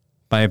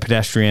by a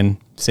pedestrian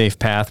safe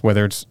path,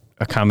 whether it's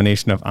a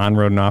combination of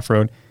on-road and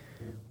off-road.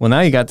 Well,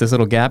 now you got this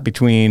little gap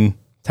between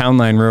Town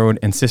Line Road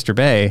and Sister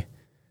Bay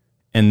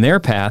and their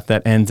path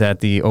that ends at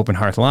the Open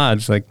Hearth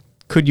Lodge. Like,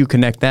 could you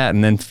connect that?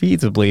 And then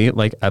feasibly,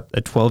 like a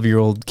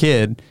 12-year-old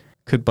kid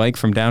could bike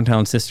from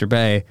downtown Sister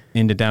Bay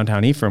into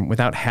downtown Ephraim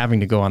without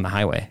having to go on the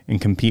highway and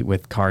compete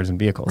with cars and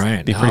vehicles.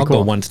 Right. Be Now, pretty I'll cool.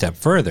 go one step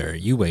further.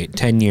 You wait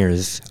 10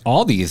 years,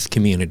 all these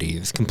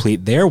communities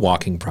complete their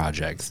walking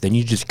projects, then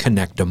you just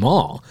connect them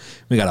all.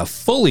 We got a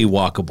fully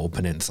walkable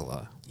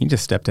peninsula. You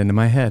just stepped into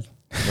my head.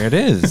 There it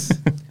is.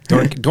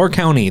 Door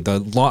County,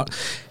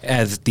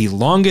 as the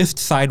longest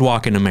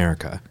sidewalk in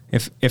America.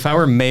 If I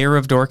were mayor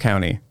of Door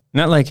County,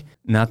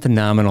 not the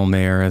nominal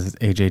mayor as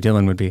A.J.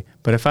 Dillon would be,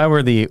 but if I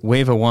were the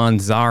wave a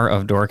wand czar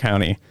of Door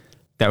County,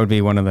 that would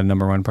be one of the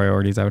number one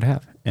priorities I would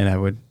have. And I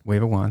would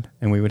wave a wand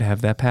and we would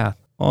have that path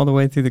all the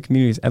way through the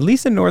communities. At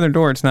least in Northern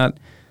Door, it's not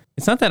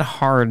that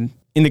hard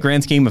in the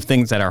grand scheme of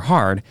things that are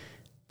hard.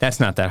 That's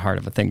not that hard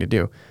of a thing to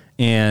do.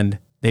 And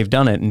they've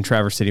done it in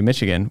Traverse City,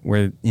 Michigan,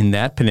 where in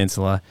that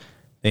peninsula,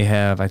 they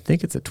have, I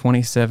think it's a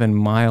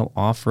 27-mile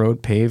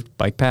off-road paved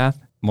bike path,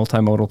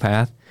 multimodal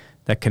path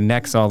that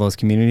connects all those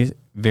communities.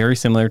 Very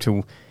similar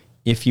to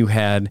if you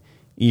had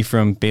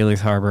Ephraim,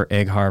 Bailey's Harbor,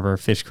 Egg Harbor,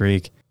 Fish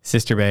Creek,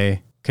 Sister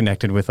Bay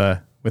connected with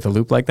a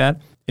loop like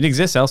that. It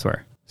exists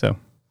elsewhere. So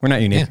we're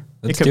not unique.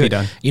 Yeah, it could be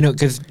done.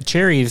 Because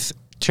cherries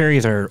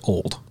are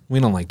old. We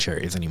don't like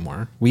cherries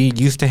anymore. We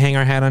used to hang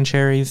our hat on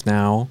cherries.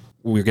 Now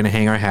we're going to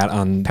hang our hat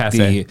on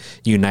the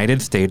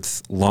United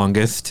States'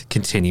 longest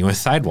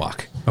continuous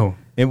sidewalk. Oh,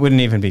 It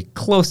wouldn't even be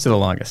close to the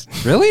longest.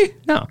 Really?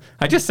 No.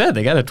 I just said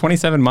they got a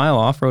 27-mile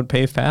off-road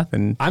paved path.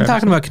 And I'm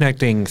talking about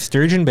connecting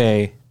Sturgeon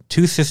Bay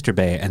to Sister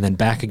Bay and then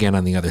back again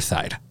on the other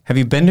side. Have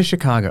you been to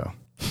Chicago?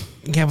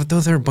 Yeah, but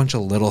those are a bunch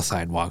of little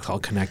sidewalks all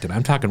connected.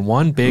 I'm talking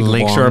one big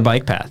Lakeshore long...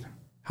 bike path.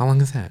 How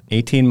long is that?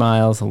 18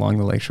 miles along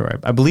the lakeshore.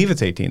 I believe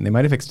it's 18. They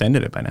might have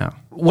extended it by now.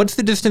 What's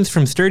the distance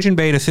from Sturgeon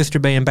Bay to Sister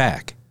Bay and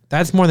back?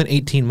 That's more than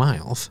 18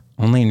 miles.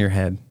 Only in your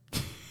head.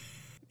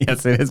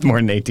 Yes, it is more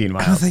than 18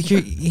 miles. I was like,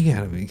 you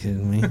gotta be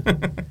kidding me.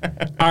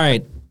 All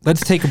right,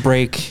 let's take a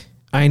break.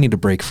 I need a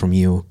break from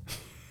you.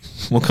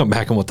 We'll come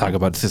back and we'll talk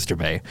about Sister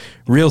Bay.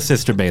 Real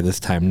Sister Bay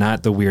this time,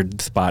 not the weird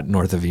spot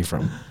north of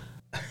Ephraim.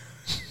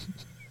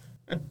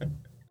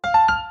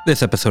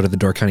 This episode of the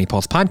Door County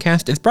Pulse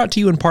podcast is brought to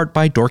you in part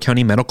by Door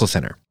County Medical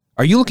Center.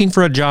 Are you looking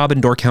for a job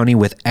in Door County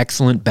with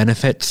excellent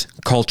benefits,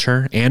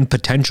 culture, and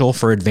potential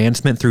for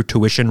advancement through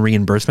tuition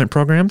reimbursement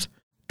programs?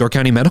 Door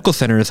County Medical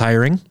Center is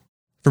hiring.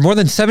 For more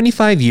than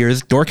 75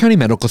 years, Door County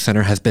Medical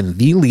Center has been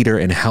the leader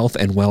in health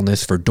and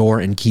wellness for Door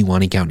and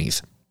Kewaunee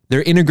counties.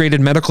 Their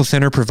integrated medical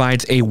center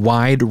provides a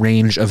wide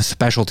range of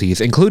specialties,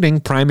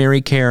 including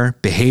primary care,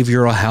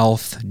 behavioral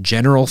health,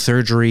 general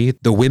surgery,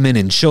 the Women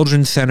and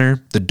Children's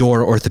Center, the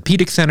Door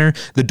Orthopedic Center,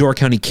 the Door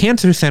County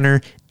Cancer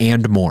Center,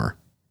 and more.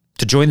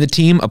 To join the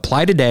team,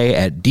 apply today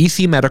at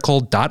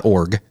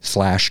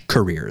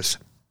dcmedical.org/careers.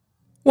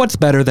 What's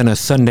better than a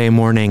Sunday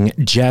morning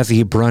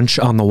jazzy brunch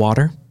on the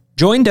water?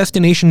 Join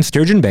Destination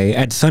Sturgeon Bay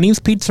at Sonny's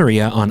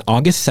Pizzeria on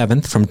August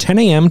 7th from 10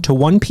 a.m. to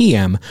 1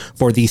 p.m.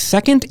 for the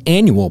second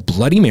annual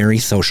Bloody Mary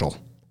Social.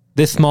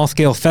 This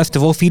small-scale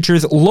festival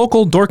features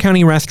local Door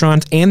County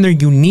restaurants and their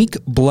unique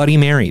Bloody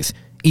Marys.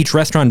 Each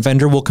restaurant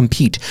vendor will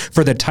compete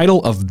for the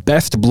title of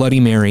Best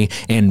Bloody Mary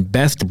and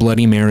Best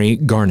Bloody Mary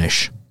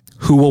Garnish.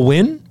 Who will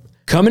win?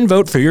 Come and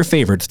vote for your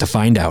favorites to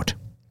find out.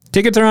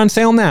 Tickets are on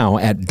sale now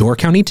at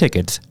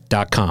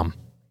doorcountytickets.com.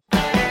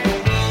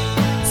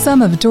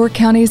 Some of Door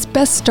County's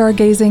best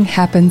stargazing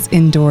happens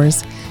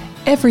indoors.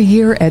 Every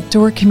year at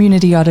Door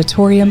Community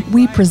Auditorium,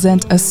 we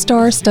present a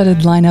star-studded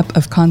lineup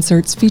of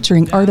concerts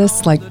featuring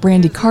artists like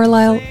Brandi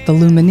Carlile, The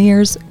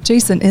Lumineers,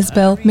 Jason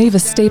Isbell,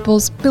 Mavis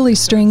Staples, Billy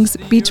Strings,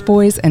 Beach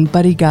Boys, and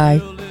Buddy Guy.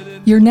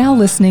 You're now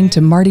listening to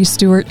Marty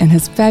Stewart and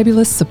his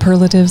fabulous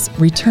Superlatives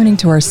returning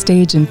to our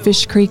stage in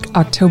Fish Creek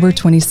October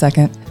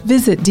 22nd.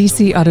 Visit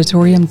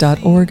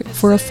dcauditorium.org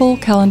for a full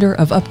calendar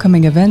of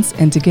upcoming events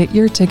and to get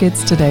your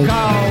tickets today.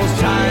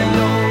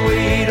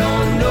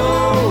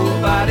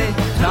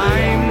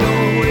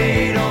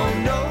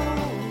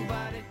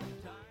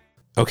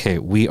 Okay,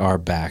 we are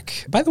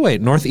back. By the way,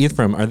 North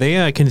Ephraim, are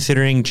they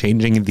considering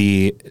changing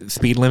the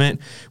speed limit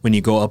when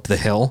you go up the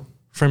hill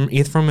from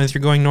Ephraim as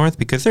you're going north?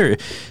 Because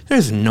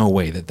there's no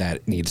way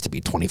that needs to be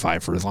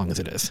 25 for as long as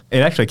it is. It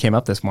actually came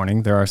up this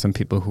morning. There are some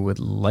people who would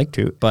like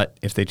to, but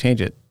if they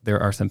change it,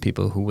 there are some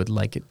people who would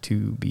like it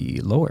to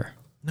be lower.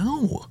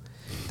 No.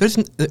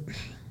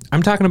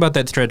 I'm talking about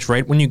that stretch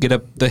right when you get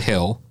up the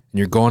hill, and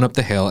you're going up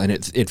the hill, and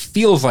it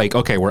feels like,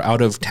 okay, we're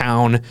out of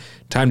town,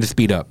 time to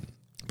speed up.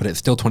 But it's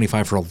still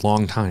 25 for a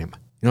long time.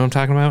 You know what I'm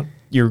talking about?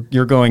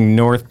 You're going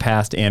north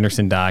past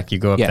Anderson Dock. You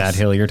go up that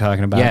hill you're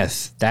talking about?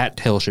 Yes, that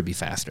hill should be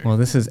faster. Well,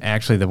 this is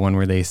actually the one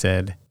where they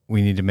said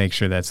we need to make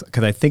sure that's,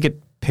 because I think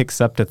it picks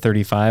up to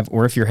 35,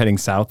 or if you're heading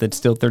south, it's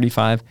still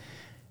 35.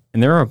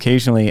 And there are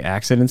occasionally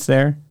accidents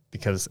there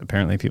because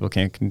apparently people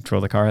can't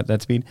control the car at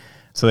that speed.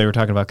 So they were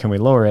talking about, can we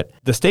lower it?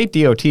 The state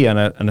DOT on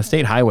a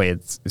state highway,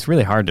 it's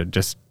really hard to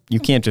you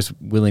can't just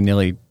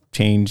willy-nilly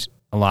change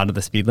a lot of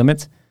the speed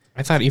limits.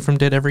 I thought Ephraim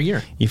did every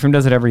year. Ephraim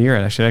does it every year,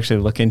 and I should actually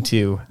look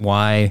into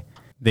why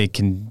they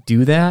can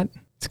do that.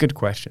 It's a good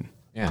question.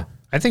 Yeah.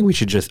 I think we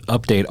should just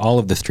update all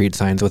of the street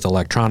signs with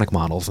electronic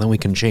models, then we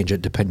can change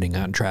it depending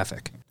on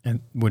traffic. It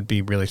would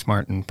be really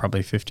smart, and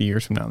probably 50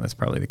 years from now, that's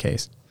probably the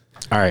case.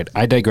 All right,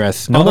 I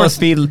digress. No more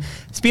speed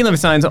limit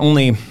signs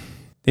only.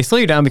 They slow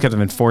you down because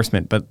of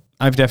enforcement, but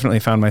I've definitely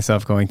found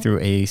myself going through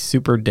a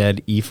super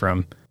dead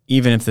Ephraim,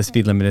 even if the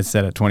speed limit is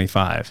set at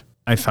 25.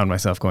 I found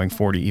myself going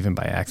 40 even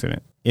by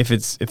accident. If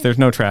there's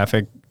no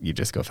traffic, you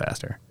just go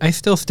faster. I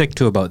still stick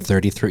to about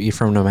 30 through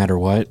Ephraim no matter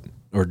what,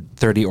 or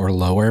 30 or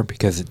lower,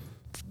 because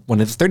when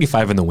it's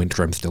 35 in the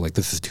winter, I'm still like,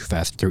 this is too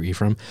fast through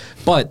Ephraim.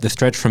 But the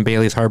stretch from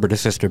Bailey's Harbor to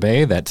Sister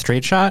Bay, that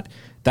straight shot,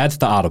 that's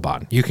the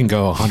Autobahn. You can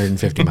go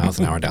 150 miles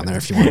an hour down there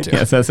if you want to.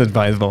 Yes, that's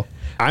advisable.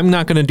 I'm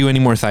not going to do any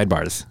more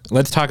sidebars.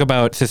 Let's talk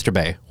about Sister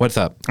Bay. What's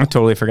up? I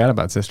totally forgot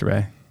about Sister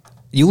Bay.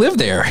 You live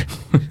there.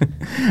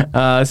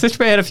 Sister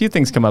Bay had a few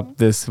things come up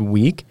this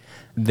week.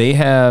 They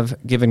have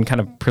given kind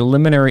of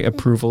preliminary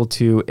approval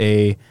to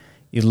a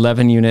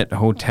 11-unit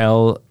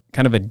hotel,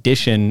 kind of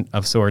addition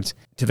of sorts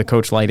to the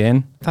Coach Light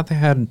Inn. I thought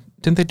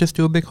didn't they just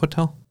do a big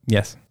hotel?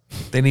 Yes.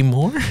 They need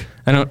more?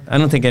 I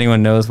don't think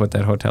anyone knows what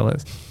that hotel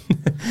is.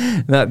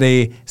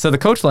 So the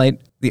Coach Light,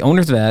 the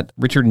owners of that,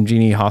 Richard and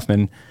Jeannie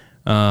Hoffman,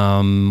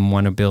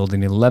 want to build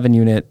an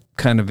 11-unit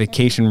kind of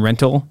vacation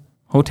rental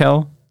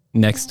hotel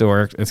next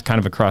door. It's kind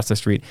of across the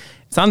street.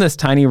 It's on this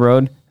tiny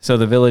road. So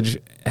the village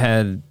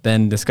had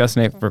been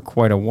discussing it for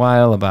quite a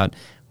while about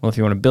well, if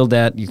you want to build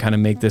that, you kind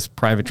of make this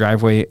private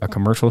driveway a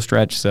commercial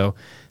stretch. So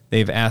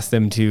they've asked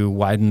them to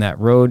widen that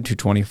road to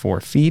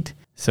 24 feet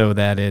so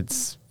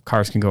that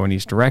cars can go in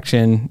each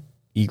direction,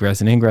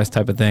 egress and ingress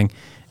type of thing.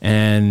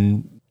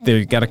 And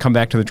they've got to come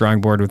back to the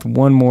drawing board with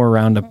one more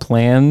round of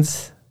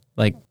plans.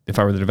 Like if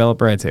I were the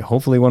developer, I'd say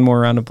hopefully one more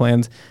round of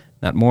plans,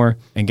 not more,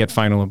 and get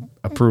final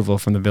approval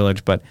from the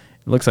village. But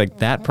it looks like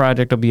that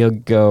project will be a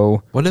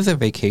go. What is a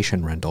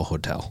vacation rental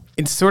hotel?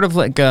 It's sort of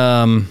like,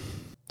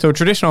 so a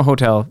traditional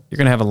hotel, you're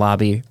going to have a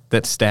lobby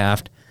that's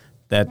staffed,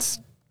 that's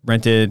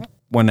rented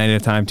one night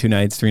at a time, 2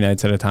 nights, 3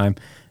 nights at a time.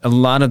 A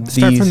lot of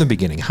Start these... from the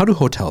beginning. How do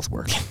hotels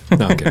work?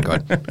 No, I'm kidding. Go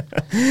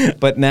ahead.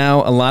 But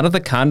now a lot of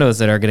the condos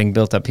that are getting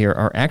built up here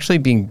are actually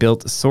being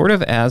built sort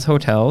of as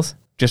hotels,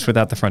 just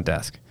without the front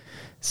desk.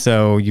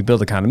 So you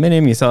build a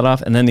condominium, you sell it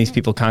off, and then these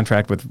people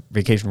contract with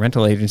vacation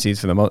rental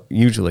agencies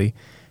usually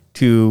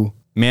to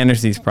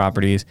manage these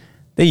properties.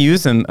 They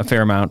use them a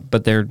fair amount,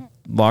 but they're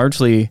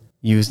largely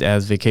used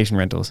as vacation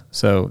rentals.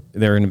 So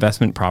they're an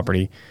investment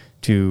property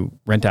to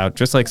rent out,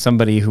 just like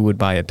somebody who would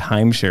buy a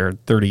timeshare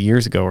 30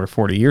 years ago or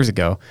 40 years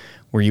ago,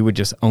 where you would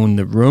just own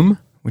the room,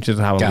 which is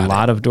how a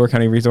lot of Door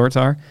County resorts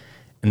are.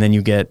 And then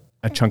you get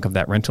a chunk of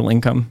that rental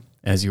income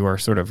as your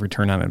sort of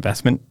return on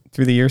investment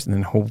through the years. And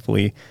then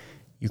hopefully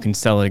you can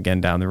sell it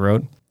again down the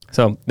road.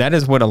 So that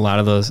is what a lot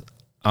of those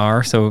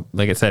are. So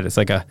like I said, it's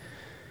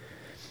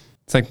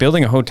like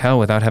building a hotel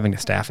without having to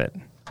staff it.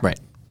 Right.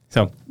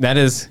 So that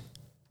is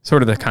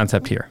sort of the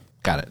concept here.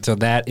 Got it. So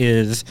that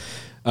is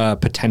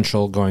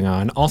potential going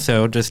on.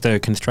 Also, just a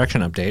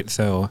construction update.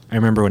 So I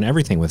remember when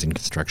everything was in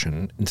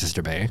construction in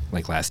Sister Bay,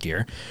 like last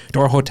year,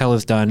 Door Hotel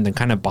is done. Then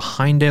kind of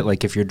behind it,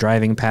 like if you're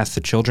driving past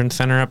the Children's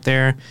Center up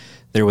there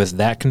was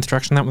that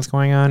construction that was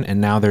going on. And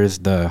now there's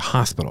the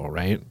hospital,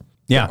 right?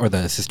 Yeah. Or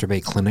the Sister Bay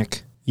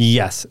Clinic.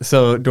 Yes.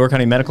 So Door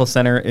County Medical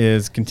Center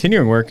is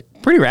continuing work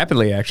pretty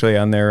rapidly, actually,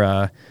 on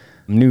their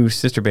new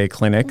Sister Bay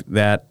Clinic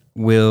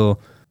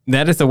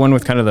that is the one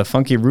with kind of the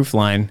funky roof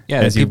line.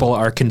 Yeah, that people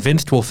are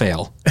convinced will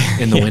fail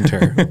in the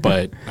winter,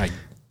 but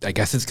I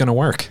guess it's going to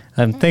work.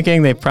 I'm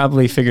thinking they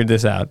probably figured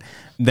this out.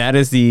 That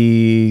is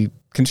the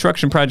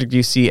construction project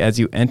you see as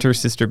you enter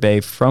Sister Bay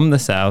from the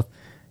south,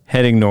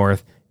 heading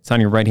north. It's on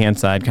your right-hand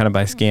side, kind of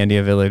by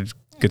Scandia Village,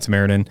 Good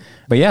Samaritan.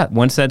 But yeah,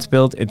 once that's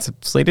built, it's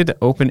slated to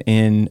open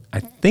in, I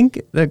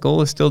think the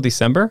goal is still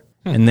December,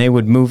 and they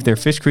would move their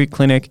Fish Creek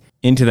Clinic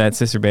into that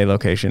Sister Bay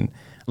location.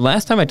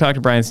 Last time I talked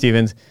to Brian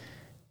Stevens,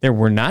 there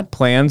were not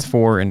plans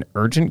for an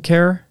urgent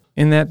care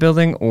in that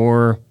building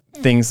or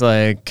things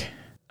like,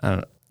 I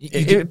don't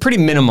know, pretty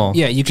minimal.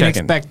 Yeah, you can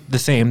check-in. expect the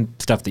same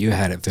stuff that you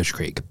had at Fish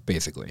Creek,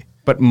 basically.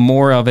 But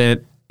more of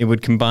it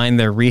would combine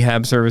their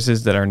rehab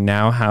services that are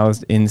now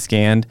housed in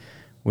Scand,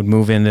 would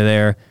move into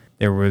there.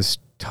 There was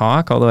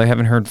talk, although I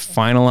haven't heard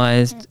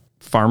finalized,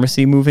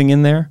 pharmacy moving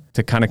in there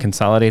to kind of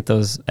consolidate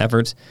those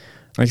efforts.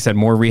 Like I said,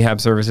 more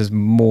rehab services,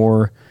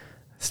 more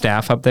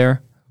staff up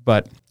there.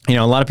 But, a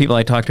lot of people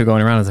I talked to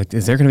going around is like,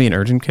 is there going to be an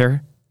urgent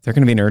care? Is there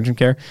going to be an urgent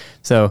care?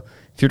 So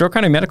if you're Door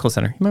County Medical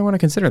Center, you might want to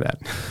consider that.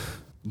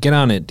 Get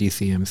on it,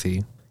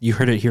 DCMC. You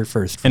heard it here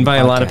first. And by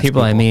a lot of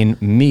people, I mean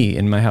me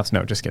in my house.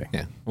 No, just kidding.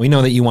 Yeah. We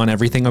know that you want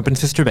everything up in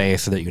Sister Bay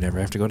so that you never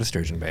have to go to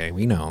Sturgeon Bay.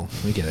 We know.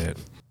 We get it.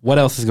 What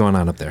else is going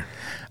on up there?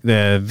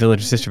 The Village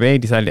of Sister Bay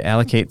decided to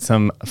allocate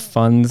some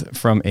funds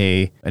from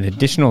an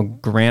additional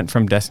grant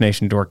from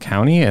Destination Door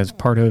County as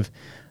part of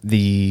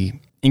the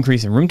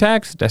increase in room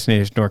tax.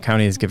 Destination Door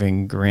County is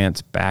giving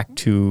grants back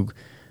to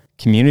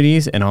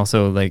communities and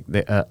also like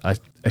a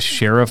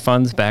share of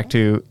funds back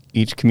to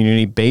each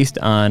community based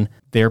on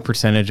their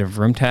percentage of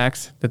room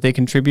tax that they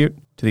contribute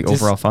to the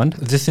overall fund.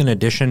 Is this in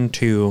addition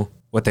to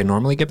what they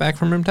normally get back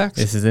from room tax?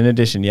 This is in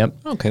addition, yep.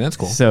 Okay, that's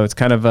cool. So it's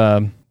kind of,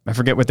 I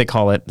forget what they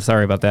call it.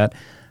 Sorry about that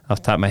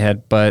off the top of my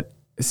head. But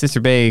Sister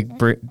Bay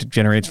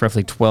generates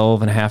roughly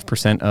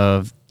 12.5%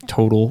 of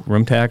total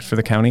room tax for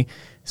the county.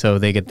 So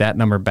they get that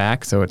number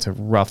back. So it's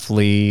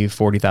roughly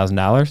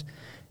 $40,000.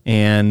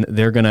 And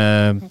they're going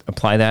to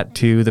apply that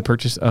to the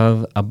purchase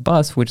of a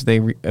bus, which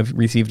they have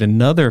received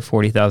another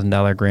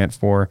 $40,000 grant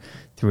for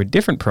through a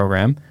different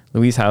program.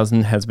 Louise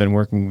Housen has been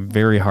working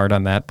very hard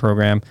on that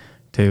program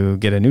to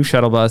get a new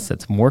shuttle bus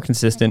that's more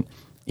consistent,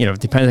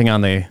 depending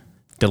on the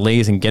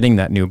delays in getting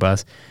that new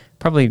bus,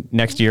 probably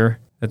next year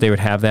that they would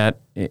have that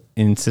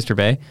in Sister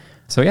Bay.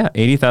 So yeah,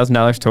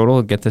 $80,000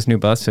 total to get this new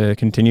bus to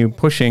continue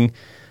pushing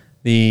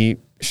the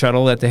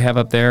shuttle that they have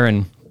up there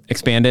and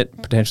expand it,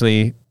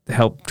 potentially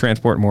help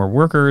transport more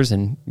workers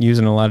and use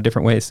it in a lot of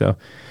different ways. So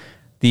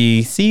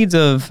the seeds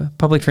of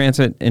public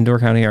transit in Door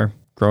County are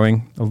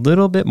growing a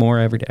little bit more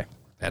every day.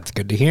 That's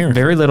good to hear.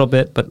 Very little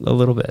bit, but a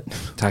little bit.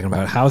 Talking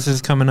about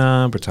houses coming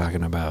up. We're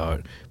talking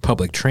about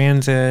public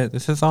transit.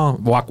 This is all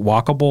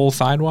walkable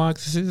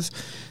sidewalks.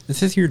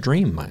 This is your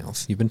dream,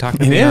 Miles. You've been talking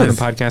to me on the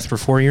podcast for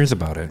 4 years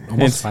about it.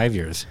 Almost 5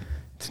 years.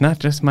 It's not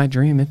just my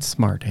dream. It's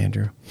smart,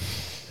 Andrew.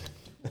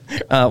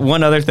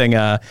 One other thing,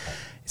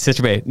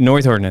 Sister Bay,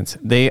 noise ordinance.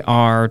 They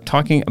are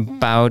talking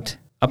about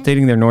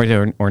updating their noise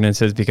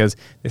ordinances because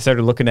they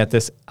started looking at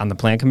this on the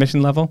Plan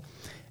Commission level,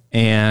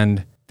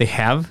 and they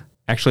have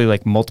actually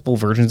like multiple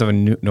versions of a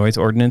noise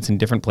ordinance in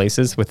different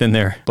places within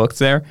their books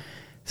there.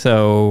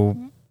 So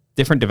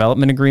different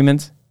development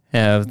agreements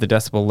have the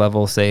decibel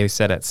level, say,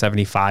 set at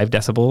 75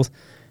 decibels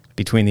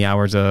between the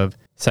hours of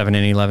 7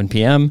 and 11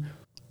 p.m.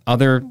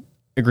 Other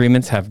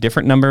agreements have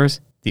different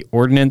numbers. The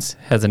ordinance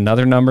has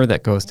another number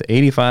that goes to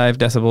 85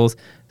 decibels.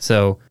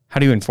 So how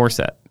do you enforce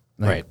that?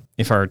 Right.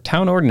 If our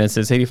town ordinance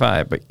is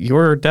 85, but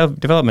your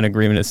development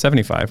agreement is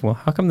 75, well,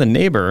 how come the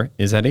neighbor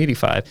is at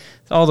 85?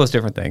 It's all those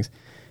different things.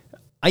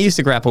 I used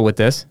to grapple with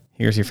this.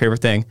 Here's your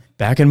favorite thing.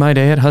 Back in my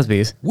day at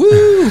Husby's.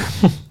 Woo!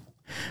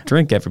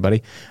 Drink,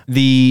 everybody.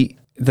 The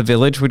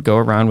village would go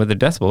around with a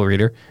decibel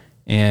reader,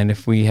 and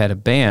if we had a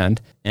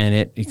band and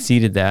it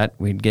exceeded that,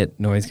 we'd get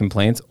noise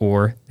complaints,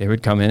 or they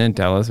would come in and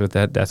tell us with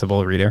that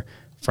decibel reader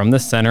from the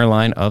center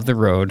line of the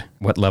road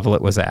what level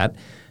it was at.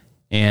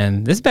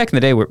 And this is back in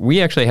the day where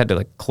we actually had to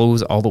like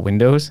close all the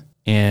windows.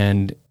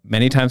 And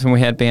many times when we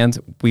had bands,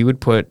 we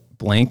would put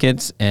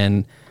blankets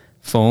and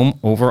foam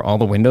over all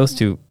the windows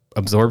to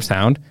absorb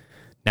sound.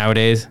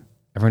 Nowadays,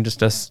 everyone just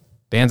does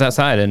bands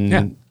outside,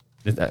 and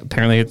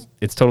apparently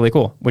it's totally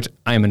cool, which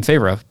I am in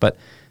favor of. But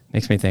it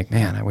makes me think,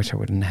 man, I wish I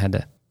wouldn't have had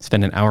to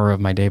spend an hour of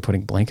my day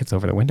putting blankets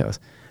over the windows.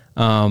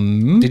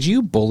 Did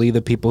you bully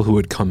the people who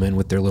would come in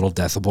with their little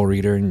decibel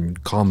reader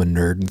and call them a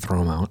nerd and throw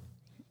them out?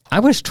 I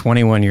was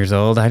 21 years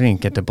old. I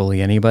didn't get to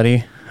bully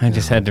anybody. I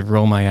just had to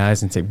roll my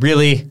eyes and say,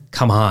 really?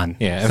 Come on.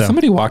 Yeah, if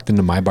somebody walked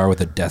into my bar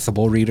with a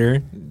decibel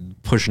reader,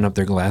 pushing up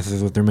their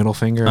glasses with their middle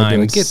finger, I'd be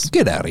like,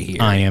 get out of here.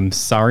 I am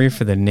sorry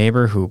for the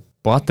neighbor who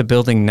bought the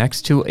building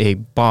next to a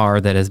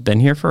bar that has been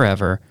here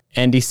forever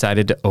and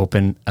decided to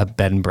open a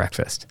bed and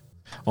breakfast.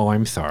 Oh,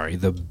 I'm sorry.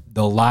 The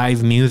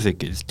live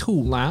music is too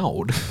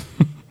loud.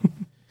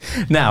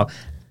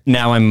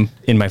 Now I'm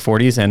in my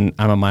 40s and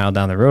I'm a mile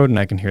down the road and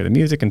I can hear the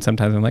music, and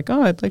sometimes I'm like,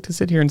 oh, I'd like to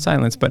sit here in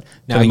silence. But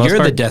now you're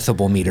the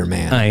decibel meter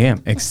man. I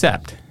am,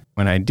 except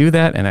when I do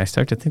that and I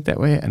start to think that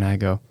way and I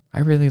go, I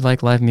really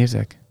like live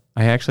music.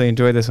 I actually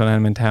enjoy this when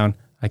I'm in town.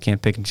 I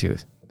can't pick and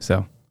choose.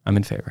 So I'm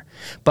in favor.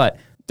 But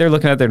they're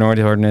looking at their noise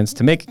ordinance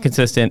to make it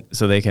consistent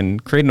so they can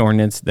create an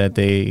ordinance that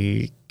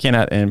they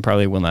cannot and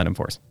probably will not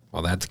enforce.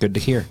 Well, that's good to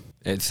hear.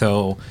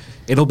 So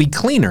it'll be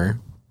cleaner,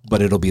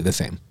 but it'll be the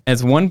same.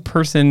 As one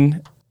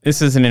person,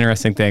 this is an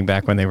interesting thing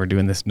back when they were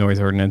doing this noise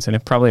ordinance, and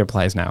it probably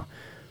applies now.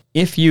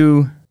 If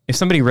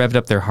somebody revved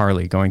up their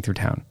Harley going through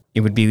town,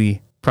 it would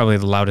be probably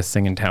the loudest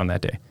thing in town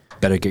that day.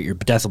 Better get your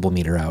decibel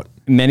meter out.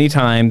 Many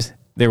times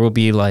there will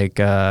be like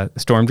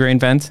storm drain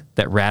vents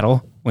that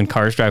rattle when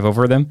cars drive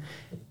over them.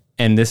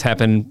 And this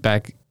happened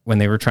back when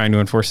they were trying to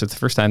enforce it the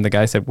first time. The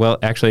guy said, well,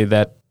 actually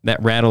that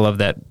rattle of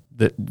the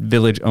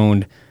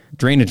village-owned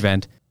drainage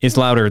vent is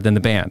louder than the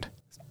band.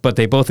 But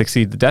they both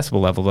exceed the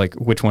decibel level. Like,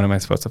 which one am I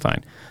supposed to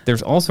find?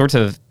 There's all sorts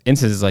of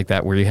instances like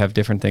that where you have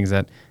different things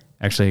that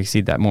actually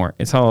exceed that more.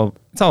 It's all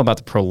about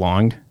the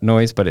prolonged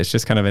noise, but it's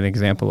just kind of an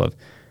example of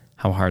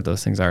how hard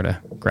those things are to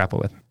grapple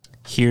with.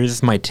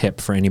 Here's my tip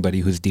for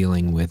anybody who's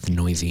dealing with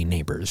noisy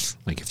neighbors,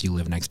 like if you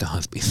live next to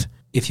Husby's.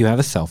 If you have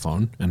a cell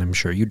phone, and I'm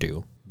sure you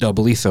do,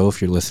 doubly so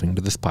if you're listening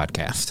to this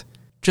podcast,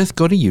 just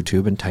go to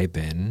YouTube and type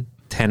in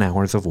 10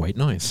 hours of white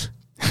noise.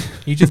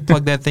 You just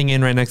plug that thing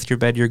in right next to your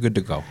bed, you're good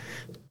to go.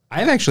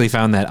 I've actually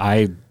found that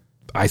I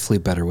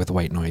sleep better with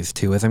white noise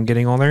too as I'm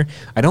getting older.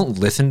 I don't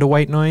listen to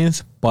white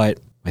noise, but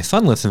my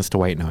son listens to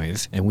white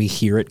noise, and we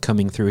hear it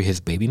coming through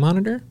his baby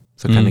monitor,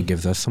 so it kind of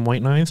gives us some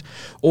white noise.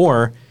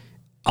 Or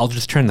I'll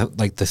just turn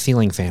the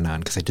ceiling fan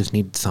on because I just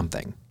need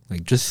something.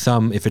 Like just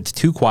some, if it's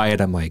too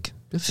quiet, I'm like,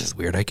 this is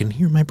weird. I can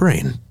hear my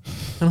brain.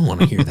 I don't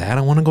want to hear that.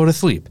 I want to go to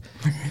sleep.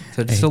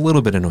 So just a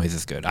little bit of noise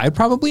is good. I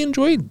probably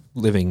enjoyed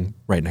living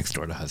right next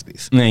door to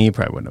Husby's. No, you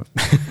probably wouldn't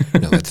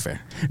have. No, that's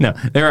fair. No,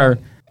 there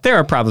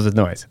are problems with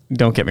noise.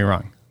 Don't get me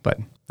wrong. But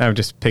I'm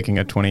just picking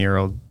a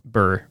 20-year-old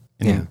burr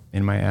in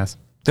my ass.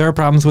 There are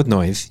problems with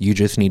noise. You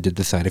just need to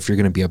decide if you're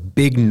going to be a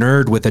big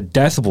nerd with a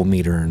decibel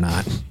meter or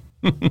not.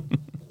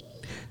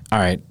 All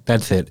right,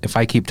 that's it. If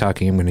I keep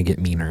talking, I'm going to get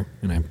meaner,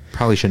 and I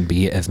probably shouldn't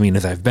be as mean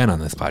as I've been on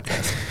this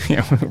podcast.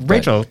 Yeah,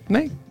 Rachel,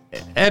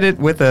 edit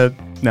with a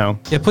no.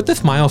 Yeah, put the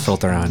smile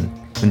filter on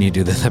when you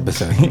do this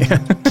episode.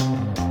 Yeah.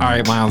 All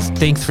right, Miles,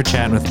 thanks for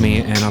chatting with me,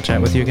 and I'll chat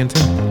with you again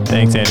soon.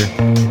 Thanks, Andrew.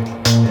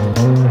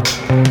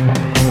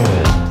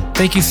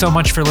 Thank you so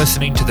much for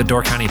listening to the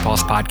Door County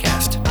Pulse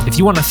podcast. If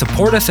you want to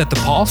support us at the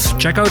Pulse,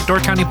 check out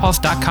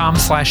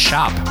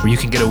doorcountypulse.com/shop, where you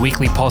can get a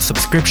weekly Pulse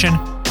subscription,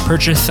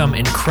 purchase some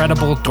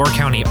incredible Door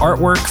County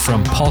artwork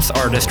from Pulse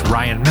artist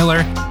Ryan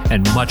Miller,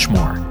 and much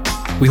more.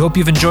 We hope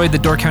you've enjoyed the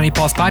Door County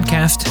Pulse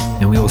podcast,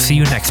 and we will see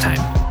you next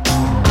time.